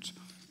standards.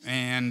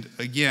 And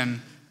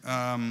again,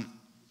 how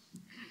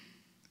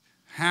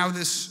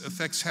this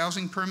affects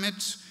housing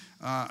permits,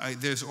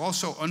 there's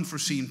also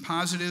unforeseen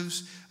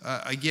positives.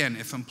 Again,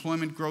 if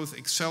employment growth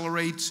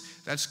accelerates,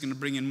 that's going to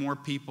bring in more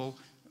people,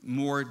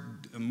 more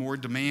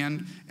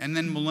demand. And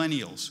then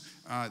millennials.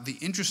 The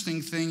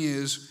interesting thing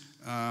is,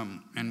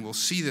 and we'll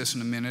see this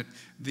in a minute,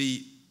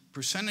 the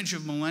percentage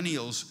of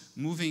millennials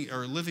moving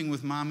or living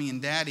with mommy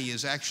and daddy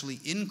has actually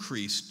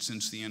increased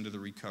since the end of the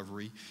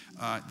recovery.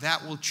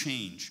 That will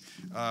change.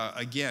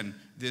 Again,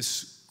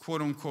 this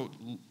quote-unquote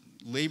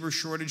labor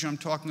shortage I'm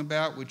talking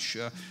about, which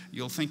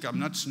you'll think I'm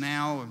nuts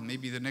now and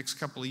maybe the next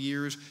couple of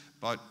years,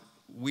 but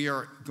we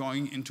are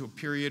going into a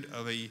period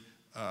of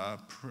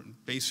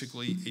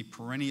basically a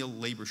perennial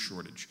labor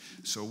shortage.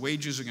 So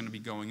wages are going to be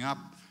going up,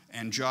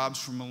 and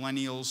jobs for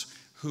millennials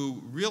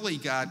who really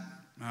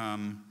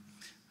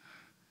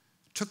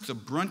took the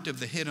brunt of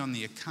the hit on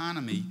the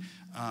economy,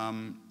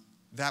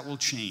 that will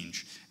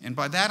change. And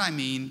by that I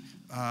mean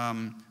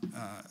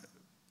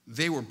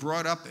they were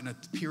brought up in a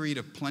period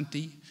of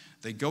plenty.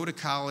 They go to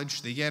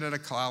college, they get out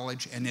of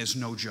college, and there's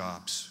no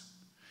jobs.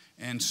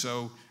 And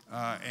so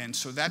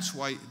that's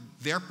why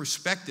their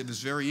perspective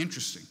is very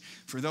interesting.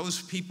 For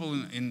those people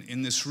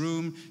in this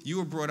room, you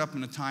were brought up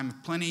in a time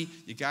of plenty.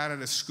 You got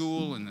out of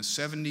school in the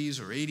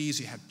 70s or 80s.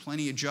 You had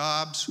plenty of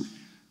jobs.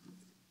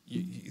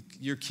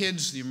 Your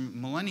kids, the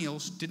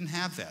millennials, didn't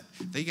have that.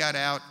 They got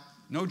out,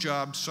 no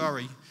jobs,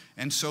 sorry.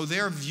 And so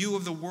their view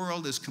of the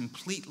world is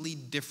completely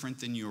different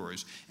than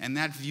yours. And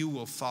that view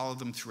will follow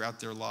them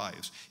throughout their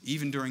lives,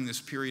 even during this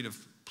period of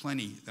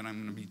plenty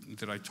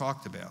that I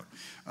talked about.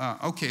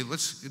 Okay,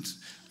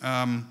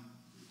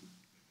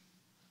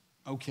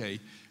 okay.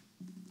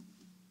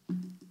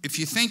 If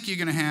you think you're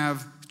going to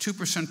have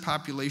 2%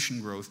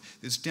 population growth,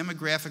 there's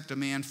demographic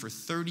demand for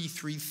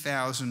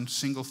 33,000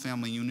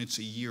 single-family units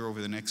a year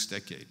over the next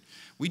decade.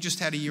 We just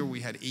had a year where we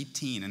had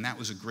 18, and that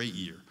was a great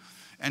year.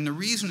 And the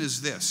reason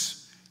is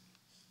this,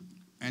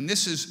 and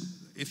this is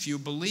if you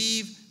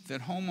believe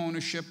that home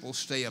ownership will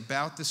stay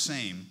about the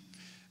same,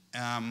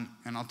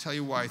 and I'll tell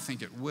you why I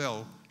think it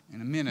will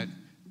in a minute,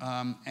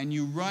 and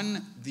you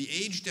run the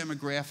age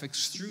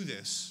demographics through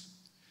this,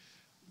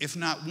 if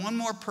not one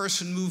more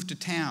person moved to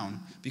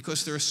town,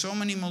 because there are so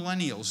many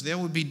millennials, there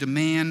would be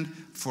demand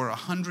for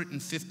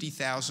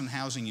 150,000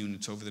 housing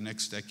units over the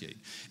next decade.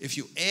 If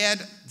you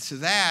add to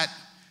that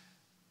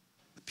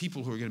the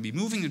people who are going to be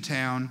moving to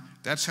town,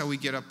 that's how we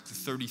get up to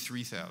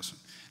 33,000.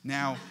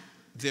 Now,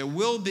 there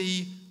will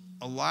be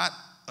a lot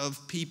of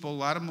people, a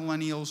lot of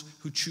millennials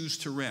who choose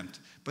to rent,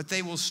 but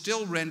they will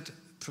still rent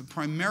for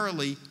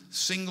primarily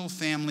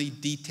single-family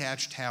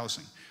detached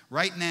housing.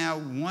 Right now,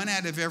 1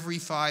 out of every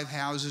 5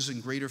 houses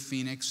in Greater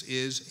Phoenix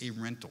is a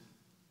rental.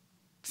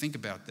 Think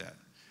about that.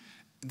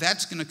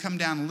 That's going to come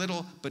down a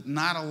little, but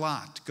not a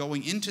lot.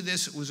 Going into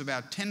this, it was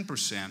about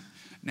 10%.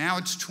 Now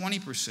it's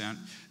 20%.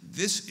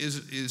 This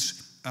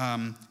is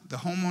the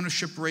home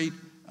ownership rate,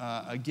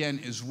 again,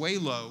 is way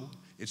low.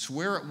 It's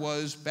where it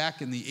was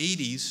back in the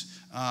 80s,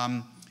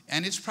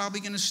 and it's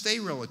probably going to stay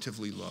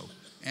relatively low.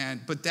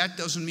 But that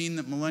doesn't mean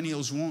that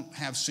millennials won't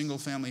have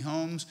single-family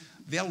homes.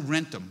 They'll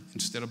rent them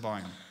instead of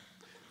buying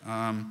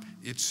them.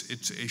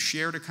 It's a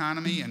shared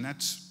economy, and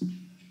that's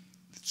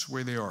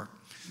where they are.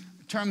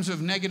 In terms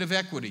of negative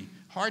equity,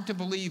 hard to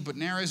believe, but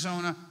in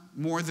Arizona,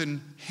 more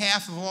than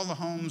half of all the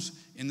homes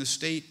in the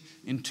state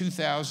in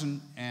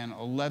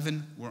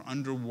 2011 were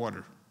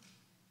underwater.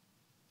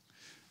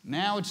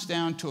 Now it's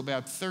down to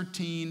about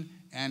 13,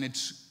 and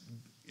it's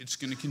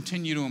going to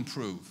continue to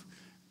improve.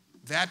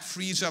 That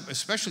frees up,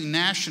 especially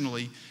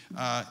nationally,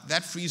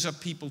 that frees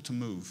up people to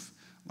move.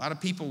 A lot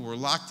of people were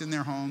locked in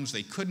their homes.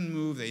 They couldn't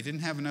move. They didn't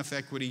have enough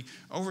equity.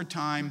 Over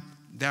time,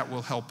 that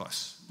will help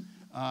us.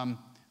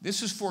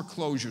 This is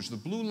foreclosures. The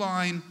blue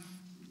line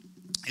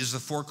is the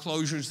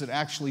foreclosures that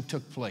actually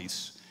took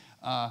place.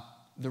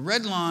 The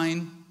red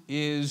line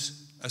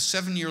is a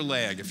 7-year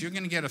lag. If you're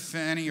going to get a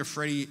Fannie or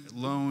Freddie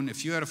loan,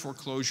 if you had a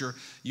foreclosure,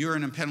 you're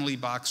in a penalty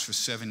box for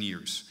 7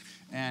 years.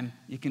 And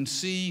you can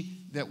see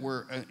that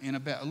we're in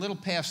about a little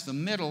past the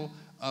middle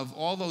of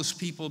all those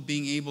people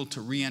being able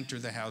to re-enter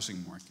the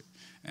housing market.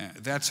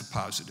 That's a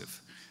positive.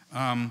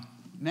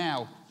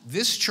 Now,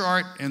 this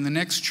chart and the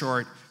next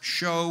chart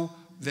show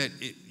that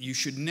you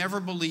should never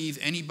believe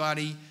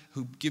anybody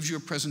who gives you a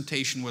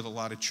presentation with a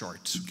lot of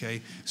charts,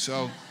 okay?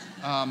 So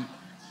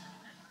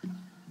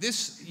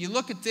you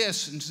look at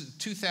this, in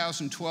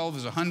 2012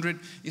 is 100.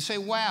 You say,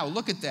 wow,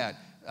 look at that.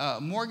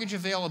 Mortgage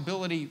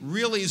availability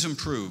really has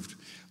improved.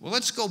 Well,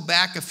 let's go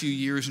back a few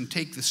years and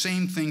take the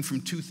same thing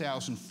from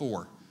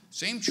 2004.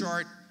 Same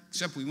chart,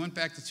 except we went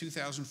back to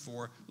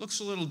 2004. Looks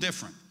a little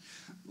different.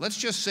 Let's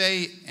just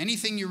say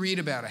anything you read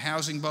about a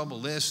housing bubble,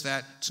 this,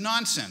 that, it's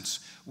nonsense.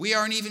 We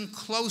aren't even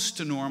close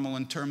to normal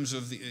in terms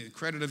of the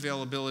credit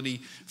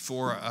availability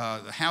for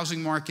the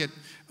housing market.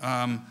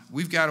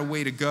 We've got a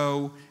way to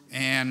go,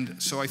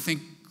 and so I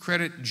think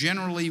credit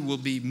generally will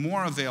be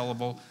more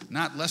available,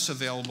 not less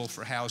available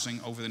for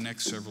housing over the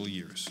next several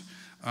years.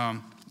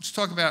 Let's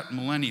talk about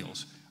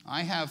millennials.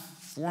 I have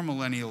 4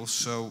 millennials,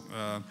 so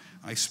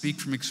I speak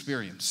from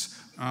experience.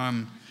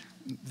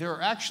 There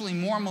are actually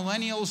more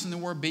millennials than there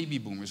were baby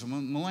boomers. A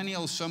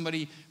millennial is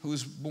somebody who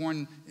was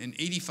born in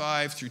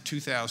 85 through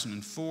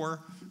 2004,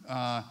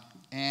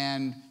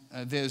 and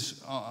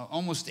there's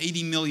almost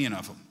 80 million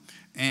of them.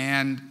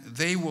 And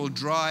they will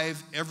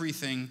drive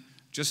everything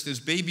just as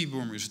baby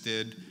boomers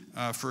did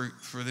for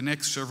the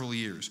next several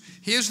years.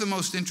 Here's the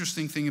most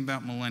interesting thing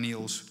about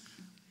millennials.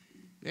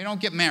 They don't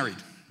get married,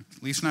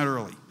 at least not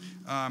early.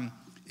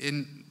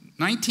 In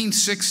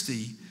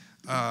 1960,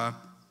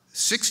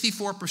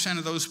 64%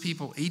 of those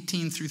people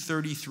 18 through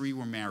 33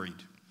 were married.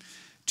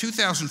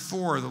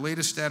 2004, the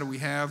latest data we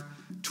have,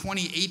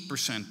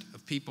 28%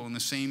 of people in the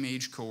same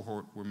age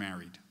cohort were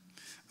married.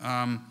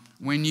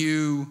 When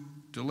you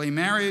delay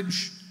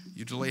marriage,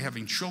 you delay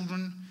having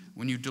children.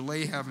 When you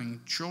delay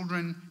having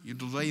children, you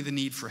delay the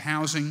need for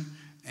housing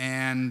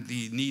and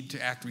the need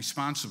to act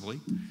responsibly.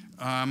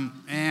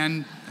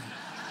 And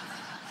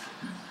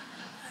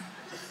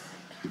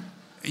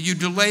you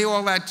delay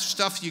all that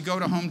stuff you go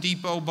to Home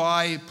Depot,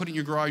 buy, put in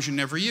your garage, and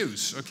never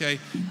use. Okay,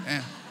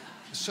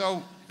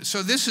 so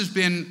this has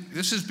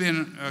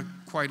been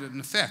quite an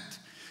effect.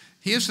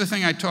 Here's the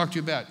thing I talked to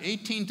you about: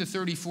 18 to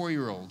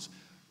 34-year-olds.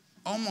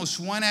 Almost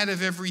 1 out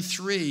of every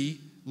 3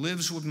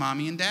 lives with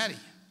mommy and daddy.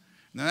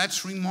 Now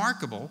that's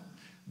remarkable.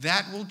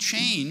 That will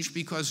change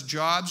because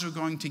jobs are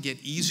going to get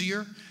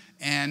easier,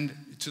 and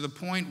to the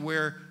point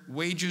where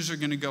wages are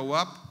going to go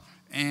up,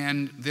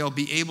 and they'll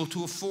be able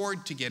to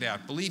afford to get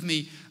out. Believe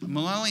me,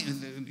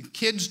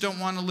 kids don't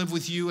want to live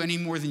with you any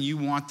more than you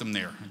want them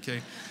there,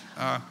 okay?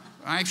 I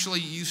actually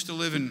used to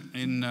live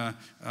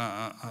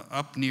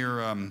up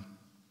near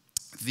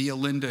Via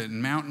Linda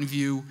in Mountain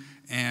View,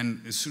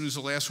 and as soon as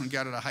the last one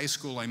got out of high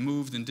school, I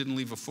moved and didn't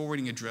leave a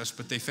forwarding address,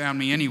 but they found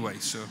me anyway,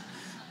 so.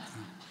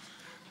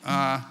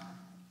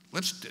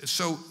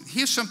 So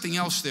here's something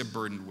else they're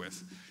burdened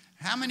with.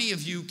 How many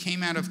of you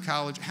came out of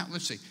college,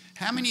 let's see,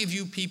 how many of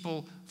you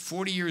people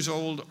 40 years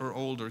old or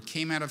older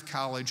came out of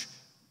college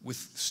with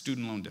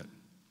student loan debt?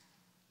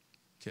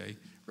 Okay,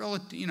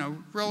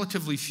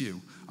 relatively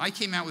few. I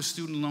came out with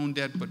student loan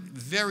debt, but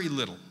very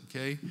little,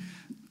 okay?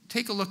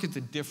 Take a look at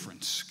the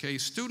difference, okay?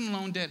 Student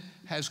loan debt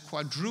has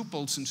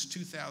quadrupled since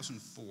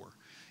 2004.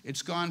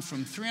 It's gone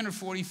from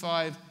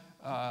 $345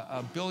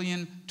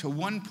 billion to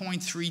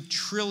 $1.3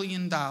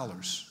 trillion,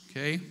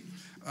 okay?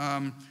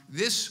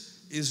 This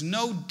is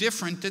no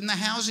different than the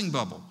housing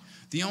bubble.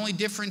 The only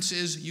difference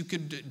is you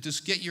could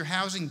just get your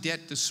housing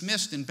debt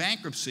dismissed in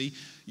bankruptcy.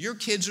 Your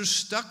kids are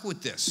stuck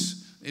with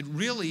this. It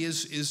really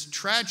is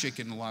tragic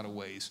in a lot of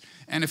ways.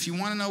 And if you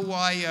want to know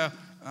why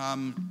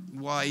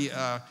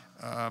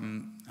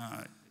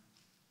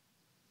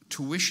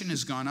tuition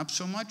has gone up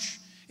so much,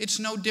 it's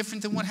no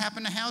different than what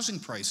happened to housing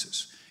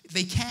prices.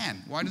 They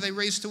can. Why do they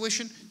raise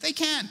tuition? They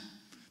can,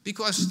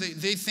 because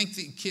they think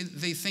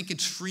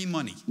it's free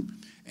money,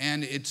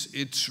 and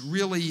it's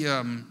really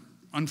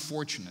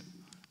unfortunate.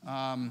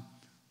 The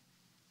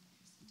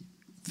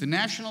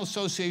National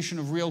Association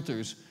of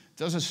Realtors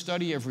does a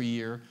study every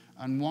year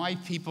on why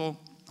people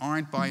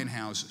aren't buying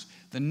houses.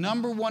 The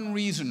 #1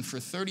 reason for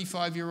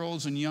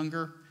 35-year-olds and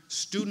younger: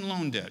 student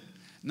loan debt,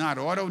 not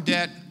auto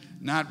debt,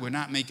 not we're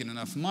not making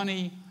enough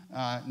money,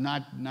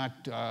 not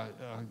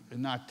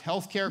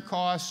health care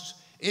costs.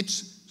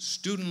 It's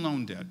student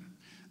loan debt.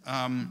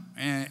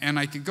 And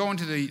I could go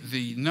into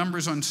the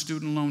numbers on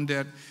student loan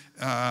debt.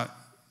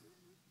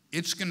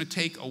 It's going to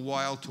take a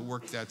while to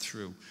work that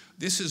through.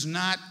 This is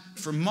not,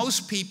 for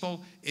most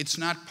people, it's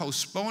not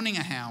postponing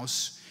a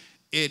house.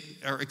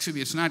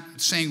 It's not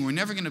saying we're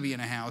never going to be in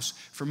a house.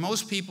 For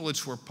most people,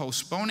 it's we're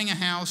postponing a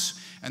house,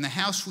 and the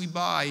house we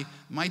buy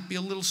might be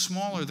a little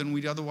smaller than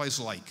we'd otherwise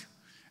like,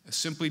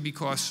 simply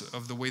because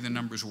of the way the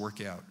numbers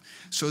work out.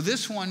 So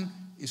this one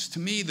is, to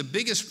me, the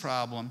biggest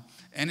problem,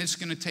 and it's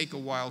going to take a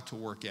while to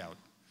work out.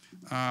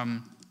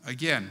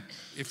 Again,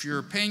 if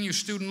you're paying your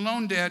student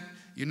loan debt,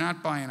 you're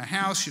not buying a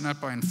house, you're not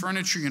buying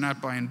furniture, you're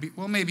not buying beer.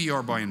 Well, maybe you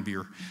are buying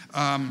beer.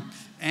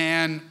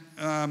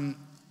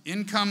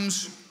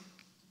 Incomes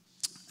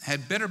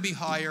had better be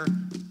higher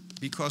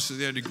because of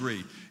their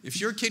degree.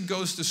 If your kid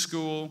goes to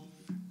school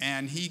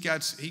and he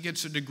gets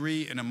a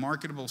degree in a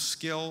marketable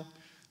skill,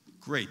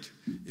 great.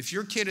 If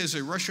your kid is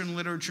a Russian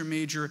literature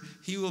major,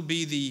 he will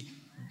be the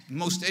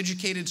most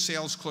educated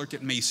sales clerk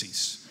at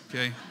Macy's,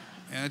 okay?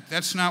 And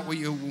that's not what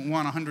you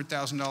want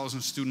 $100,000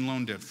 in student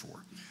loan debt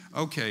for.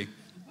 Okay,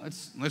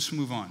 let's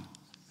move on.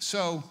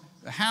 So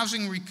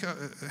housing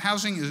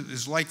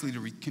is likely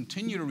to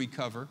continue to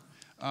recover.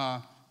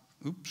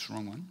 Oops,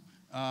 wrong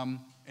one.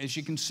 As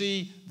you can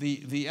see,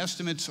 the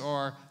estimates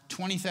are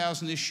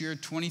 20,000 this year,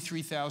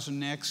 23,000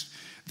 next.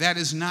 That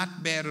is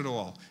not bad at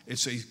all.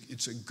 It's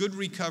a good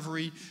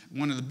recovery.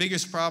 One of the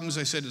biggest problems,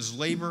 I said, is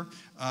labor.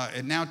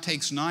 It now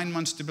takes 9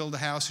 months to build a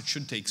house. It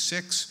should take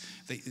 6.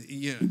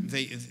 The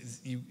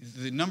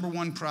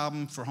 #1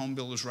 problem for home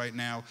builders right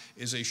now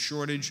is a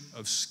shortage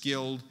of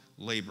skilled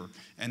labor.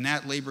 And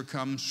that labor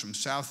comes from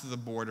south of the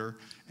border.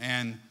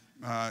 And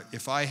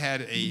if I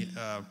had a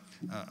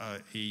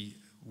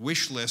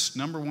wish list,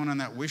 #1 on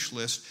that wish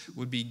list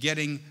would be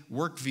getting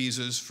work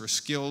visas for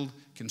skilled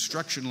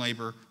construction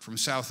labor from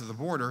south of the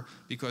border,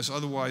 because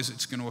otherwise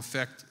it's going to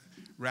affect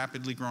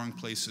rapidly growing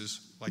places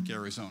like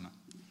Arizona.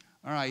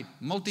 All right,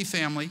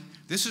 multifamily.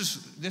 This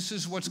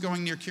is what's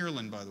going near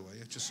Kierland, by the way.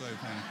 Just so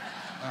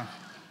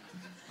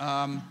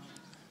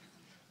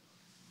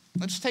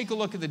let's take a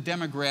look at the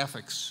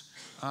demographics.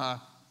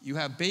 You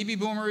have baby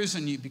boomers,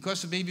 and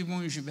because of baby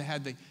boomers, you've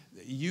had the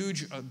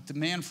huge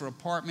demand for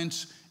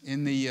apartments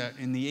in the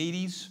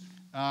 80s.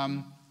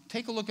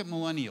 Take a look at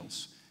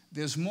millennials.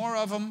 There's more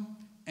of them,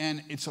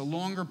 and it's a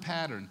longer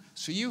pattern.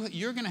 So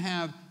you're going to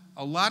have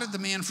a lot of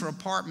demand for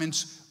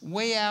apartments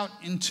way out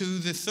into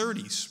the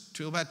 30s,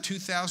 to about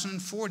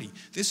 2040.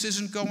 This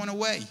isn't going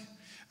away.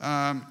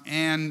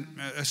 And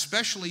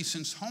especially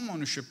since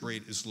homeownership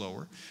rate is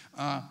lower.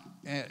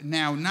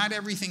 Now, not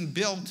everything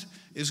built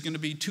is going to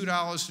be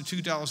 $2 to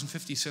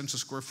 $2.50 a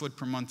square foot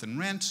per month in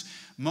rents.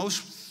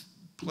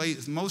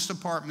 Most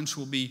apartments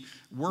will be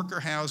worker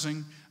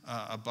housing,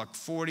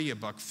 $1.40,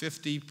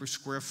 $1.50 per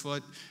square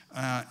foot,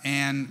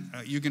 and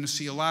you're going to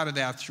see a lot of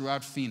that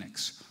throughout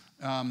Phoenix.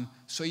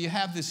 So you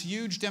have this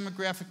huge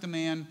demographic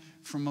demand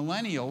from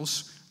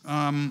millennials,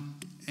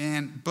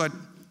 but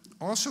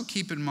also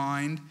keep in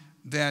mind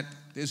that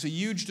there's a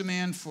huge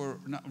demand for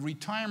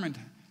retirement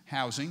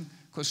housing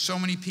because so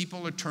many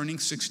people are turning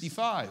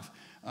 65.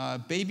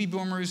 Baby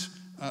boomers,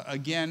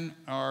 again,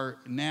 are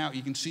now,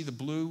 you can see the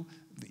blue,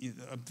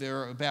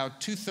 they're about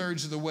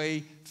 2/3 of the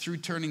way through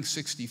turning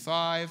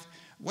 65.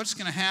 What's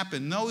going to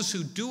happen? Those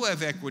who do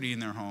have equity in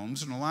their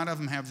homes, and a lot of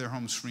them have their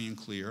homes free and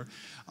clear,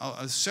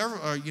 a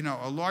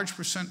large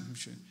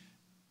percentage,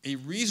 a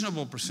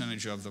reasonable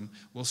percentage of them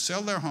will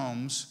sell their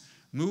homes,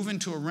 move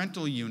into a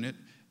rental unit,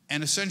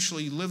 and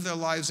essentially live their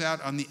lives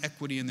out on the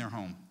equity in their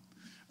home.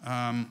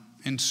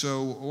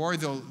 Or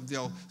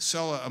they'll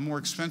sell a more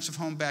expensive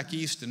home back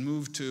east and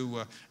move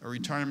to a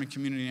retirement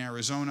community in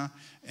Arizona,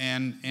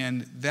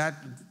 and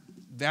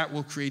that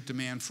will create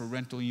demand for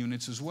rental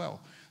units as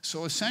well.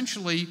 So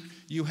essentially,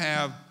 you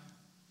have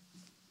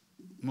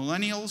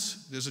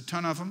millennials, there's a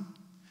ton of them.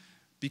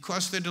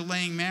 Because they're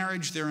delaying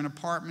marriage, they're in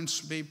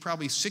apartments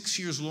probably 6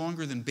 years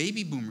longer than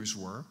baby boomers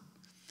were.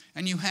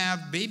 And you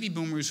have baby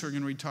boomers who are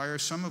going to retire,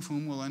 some of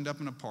whom will end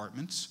up in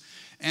apartments.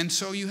 And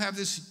so you have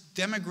this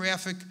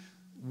demographic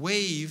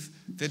wave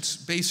that's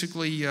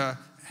basically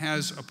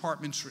has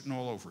apartments written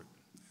all over it.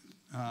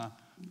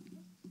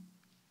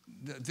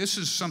 this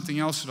is something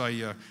else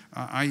that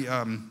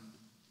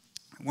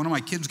one of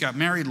my kids got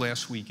married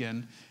last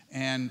weekend,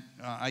 and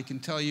I can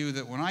tell you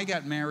that when I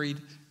got married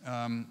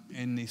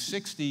in the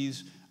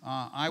 60s,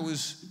 I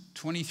was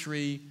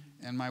 23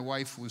 and my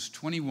wife was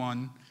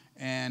 21,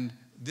 and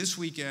this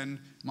weekend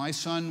my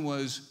son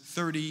was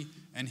 30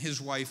 and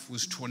his wife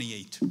was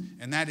 28.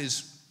 And that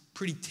is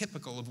pretty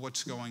typical of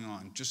what's going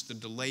on, just the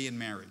delay in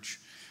marriage.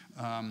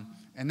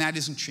 And that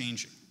isn't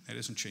changing. That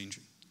isn't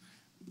changing.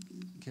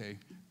 Okay.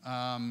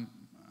 I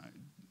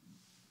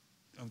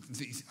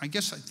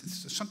guess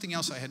something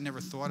else I had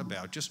never thought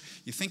about. Just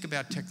you think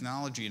about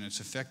technology and its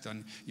effect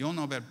on. You all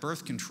know about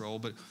birth control,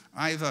 but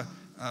I have a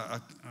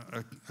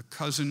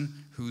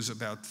cousin who's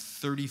about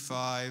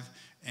 35,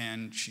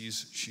 and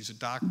she's a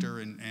doctor,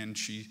 and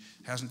she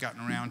hasn't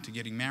gotten around to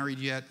getting married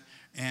yet,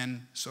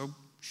 and so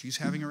she's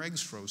having her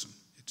eggs frozen.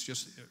 It's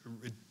just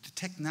the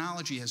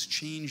technology has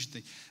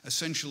changed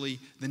essentially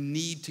the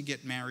need to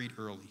get married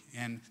early,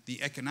 and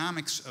the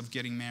economics of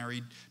getting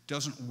married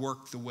doesn't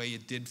work the way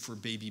it did for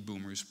baby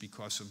boomers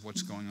because of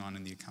what's going on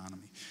in the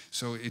economy.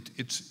 So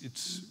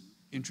it's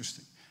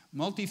interesting.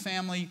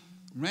 Multifamily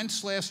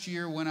rents last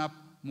year went up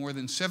more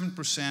than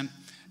 7%.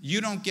 You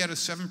don't get a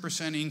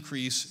 7%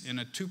 increase in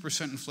a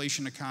 2%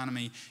 inflation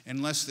economy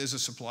unless there's a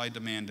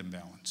supply-demand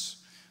imbalance.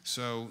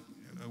 So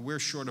we're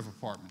short of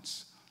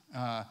apartments.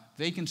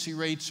 Vacancy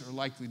rates are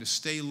likely to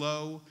stay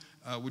low,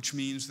 which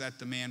means that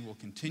demand will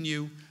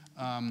continue.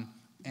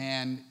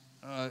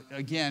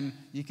 Again,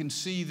 you can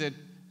see that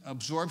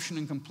absorption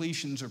and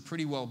completions are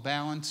pretty well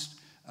balanced.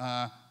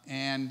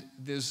 And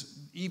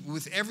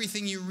with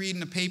everything you read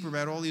in the paper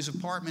about all these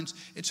apartments,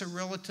 it's a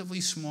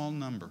relatively small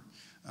number.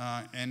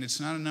 And it's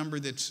not a number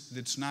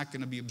that's not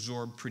going to be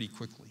absorbed pretty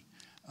quickly.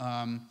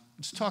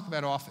 Let's talk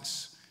about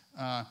office.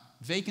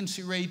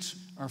 Vacancy rates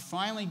are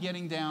finally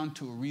getting down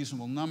to a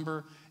reasonable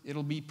number.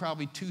 It'll be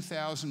probably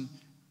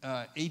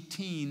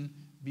 2018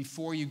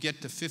 before you get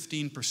to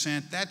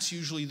 15%. That's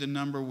usually the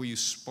number where you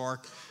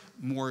spark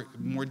more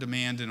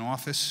demand in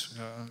office,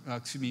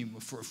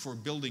 for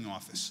building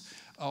office.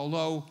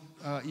 Although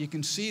you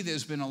can see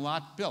there's been a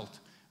lot built.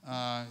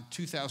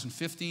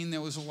 2015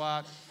 there was a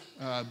lot,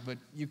 but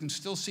you can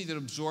still see that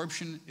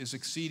absorption is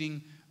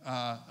exceeding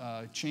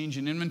change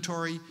in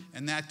inventory,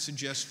 and that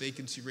suggests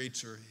vacancy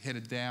rates are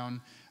headed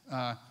down.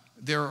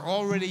 There are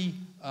already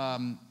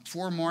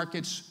 4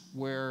 markets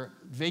where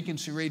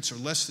vacancy rates are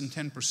less than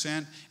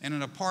 10%, and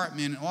an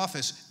apartment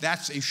office,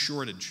 that's a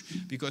shortage.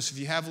 Because if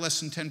you have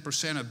less than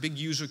 10%, a big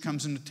user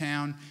comes into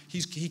town,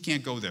 he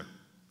can't go there.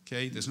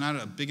 Okay? There's not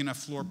a big enough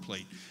floor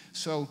plate.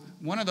 So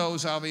one of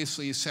those,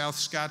 obviously, is South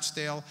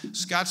Scottsdale.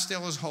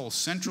 Scottsdale as a whole,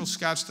 Central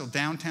Scottsdale,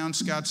 Downtown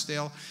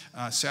Scottsdale,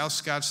 South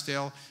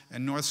Scottsdale,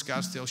 and North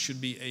Scottsdale should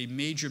be a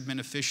major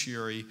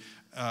beneficiary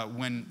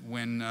when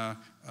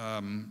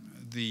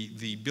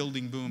the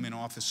building boom in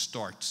office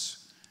starts.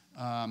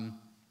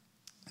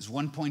 There's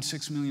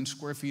 1.6 million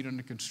square feet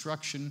under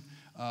construction,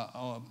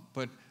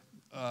 but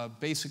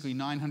basically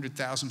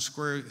 900,000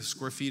 square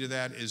feet of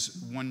that is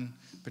one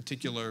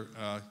particular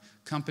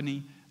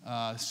company.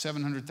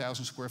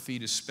 700,000 square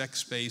feet is spec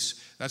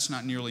space. That's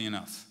not nearly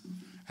enough.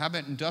 How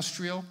about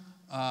industrial?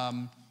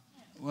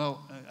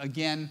 Well,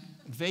 again,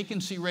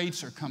 vacancy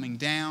rates are coming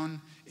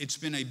down. It's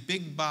been a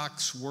big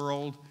box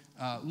world.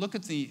 Look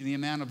at the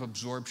amount of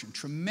absorption,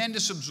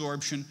 tremendous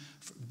absorption,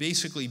 for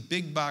basically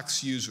big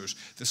box users.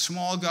 The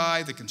small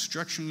guy, the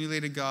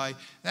construction-related guy,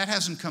 that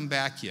hasn't come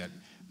back yet.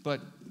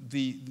 But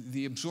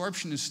the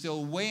absorption is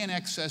still way in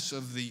excess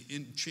of the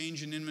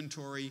change in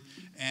inventory,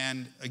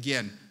 and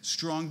again,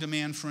 strong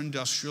demand for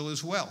industrial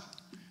as well.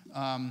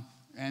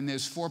 And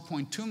there's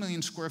 4.2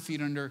 million square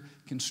feet under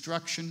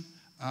construction.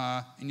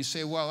 And you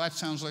say, well, that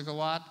sounds like a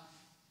lot.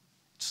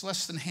 It's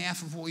less than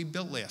half of what we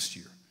built last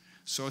year.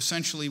 So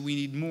essentially, we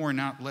need more,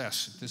 not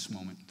less, at this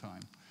moment in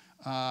time.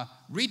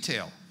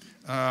 Retail.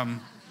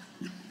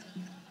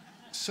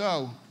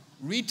 So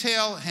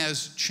retail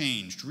has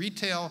changed.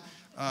 Retail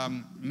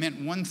meant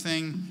one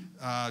thing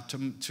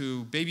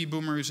to baby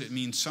boomers. It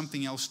means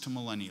something else to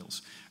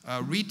millennials.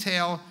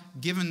 Retail,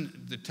 given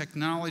the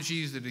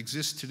technologies that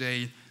exist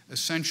today,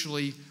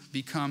 essentially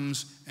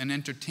becomes an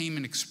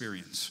entertainment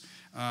experience.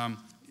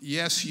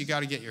 Yes, you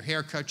got to get your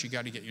hair cut, you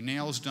got to get your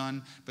nails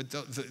done, but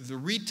the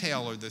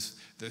retailer,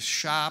 the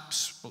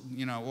shops,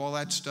 you know, all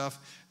that stuff,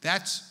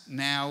 that's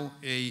now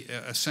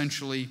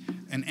essentially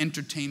an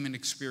entertainment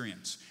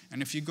experience.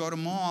 And if you go to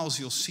malls,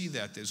 you'll see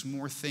that there's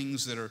more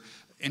things that are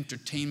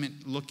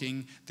entertainment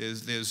looking.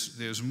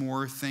 There's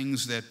more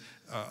things that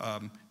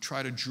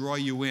try to draw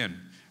you in,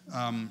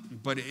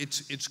 but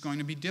it's going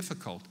to be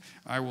difficult.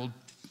 I will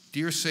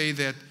dare say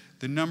that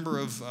the number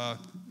of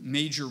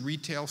major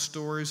retail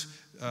stores,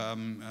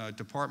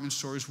 department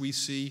stores we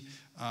see,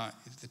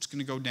 it's going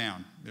to go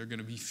down. There are going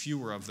to be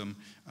fewer of them,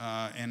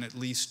 and at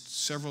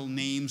least several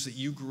names that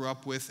you grew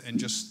up with and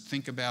just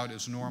think about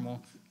as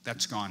normal,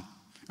 that's gone.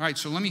 All right,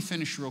 so let me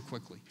finish real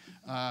quickly.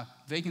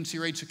 Vacancy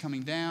rates are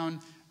coming down,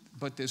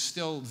 but there's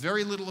still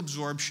very little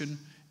absorption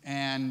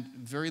and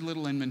very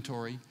little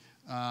inventory.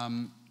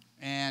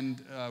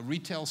 and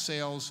retail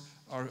sales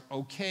are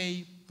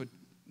okay, but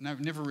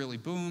never really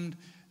boomed.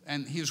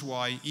 And here's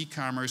why: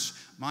 e-commerce.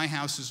 My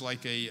house is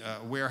like a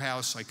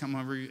warehouse. I come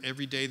over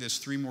every day, there's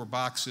 3 more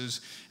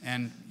boxes,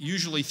 and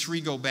usually 3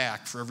 go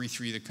back for every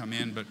 3 that come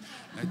in, but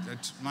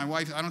my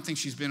wife, I don't think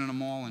she's been in a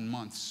mall in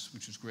months,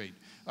 which is great.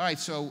 All right,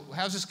 so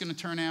how's this going to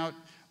turn out?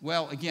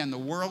 Well, again, the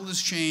world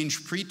has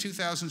changed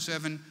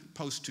pre-2007,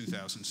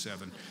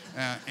 post-2007.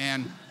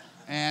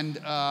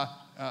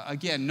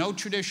 Again, no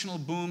traditional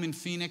boom in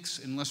Phoenix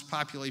unless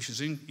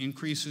population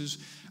increases.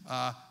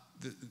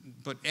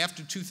 But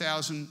after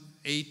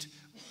 2008,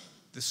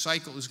 the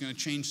cycle is going to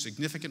change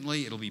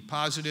significantly. It'll be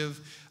positive.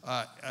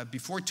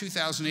 Before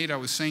 2008, I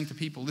was saying to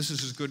people, this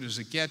is as good as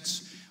it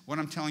gets. What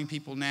I'm telling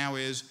people now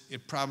is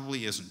it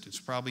probably isn't. It's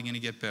probably going to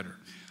get better.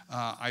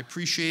 I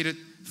appreciate it.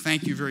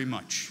 Thank you very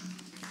much.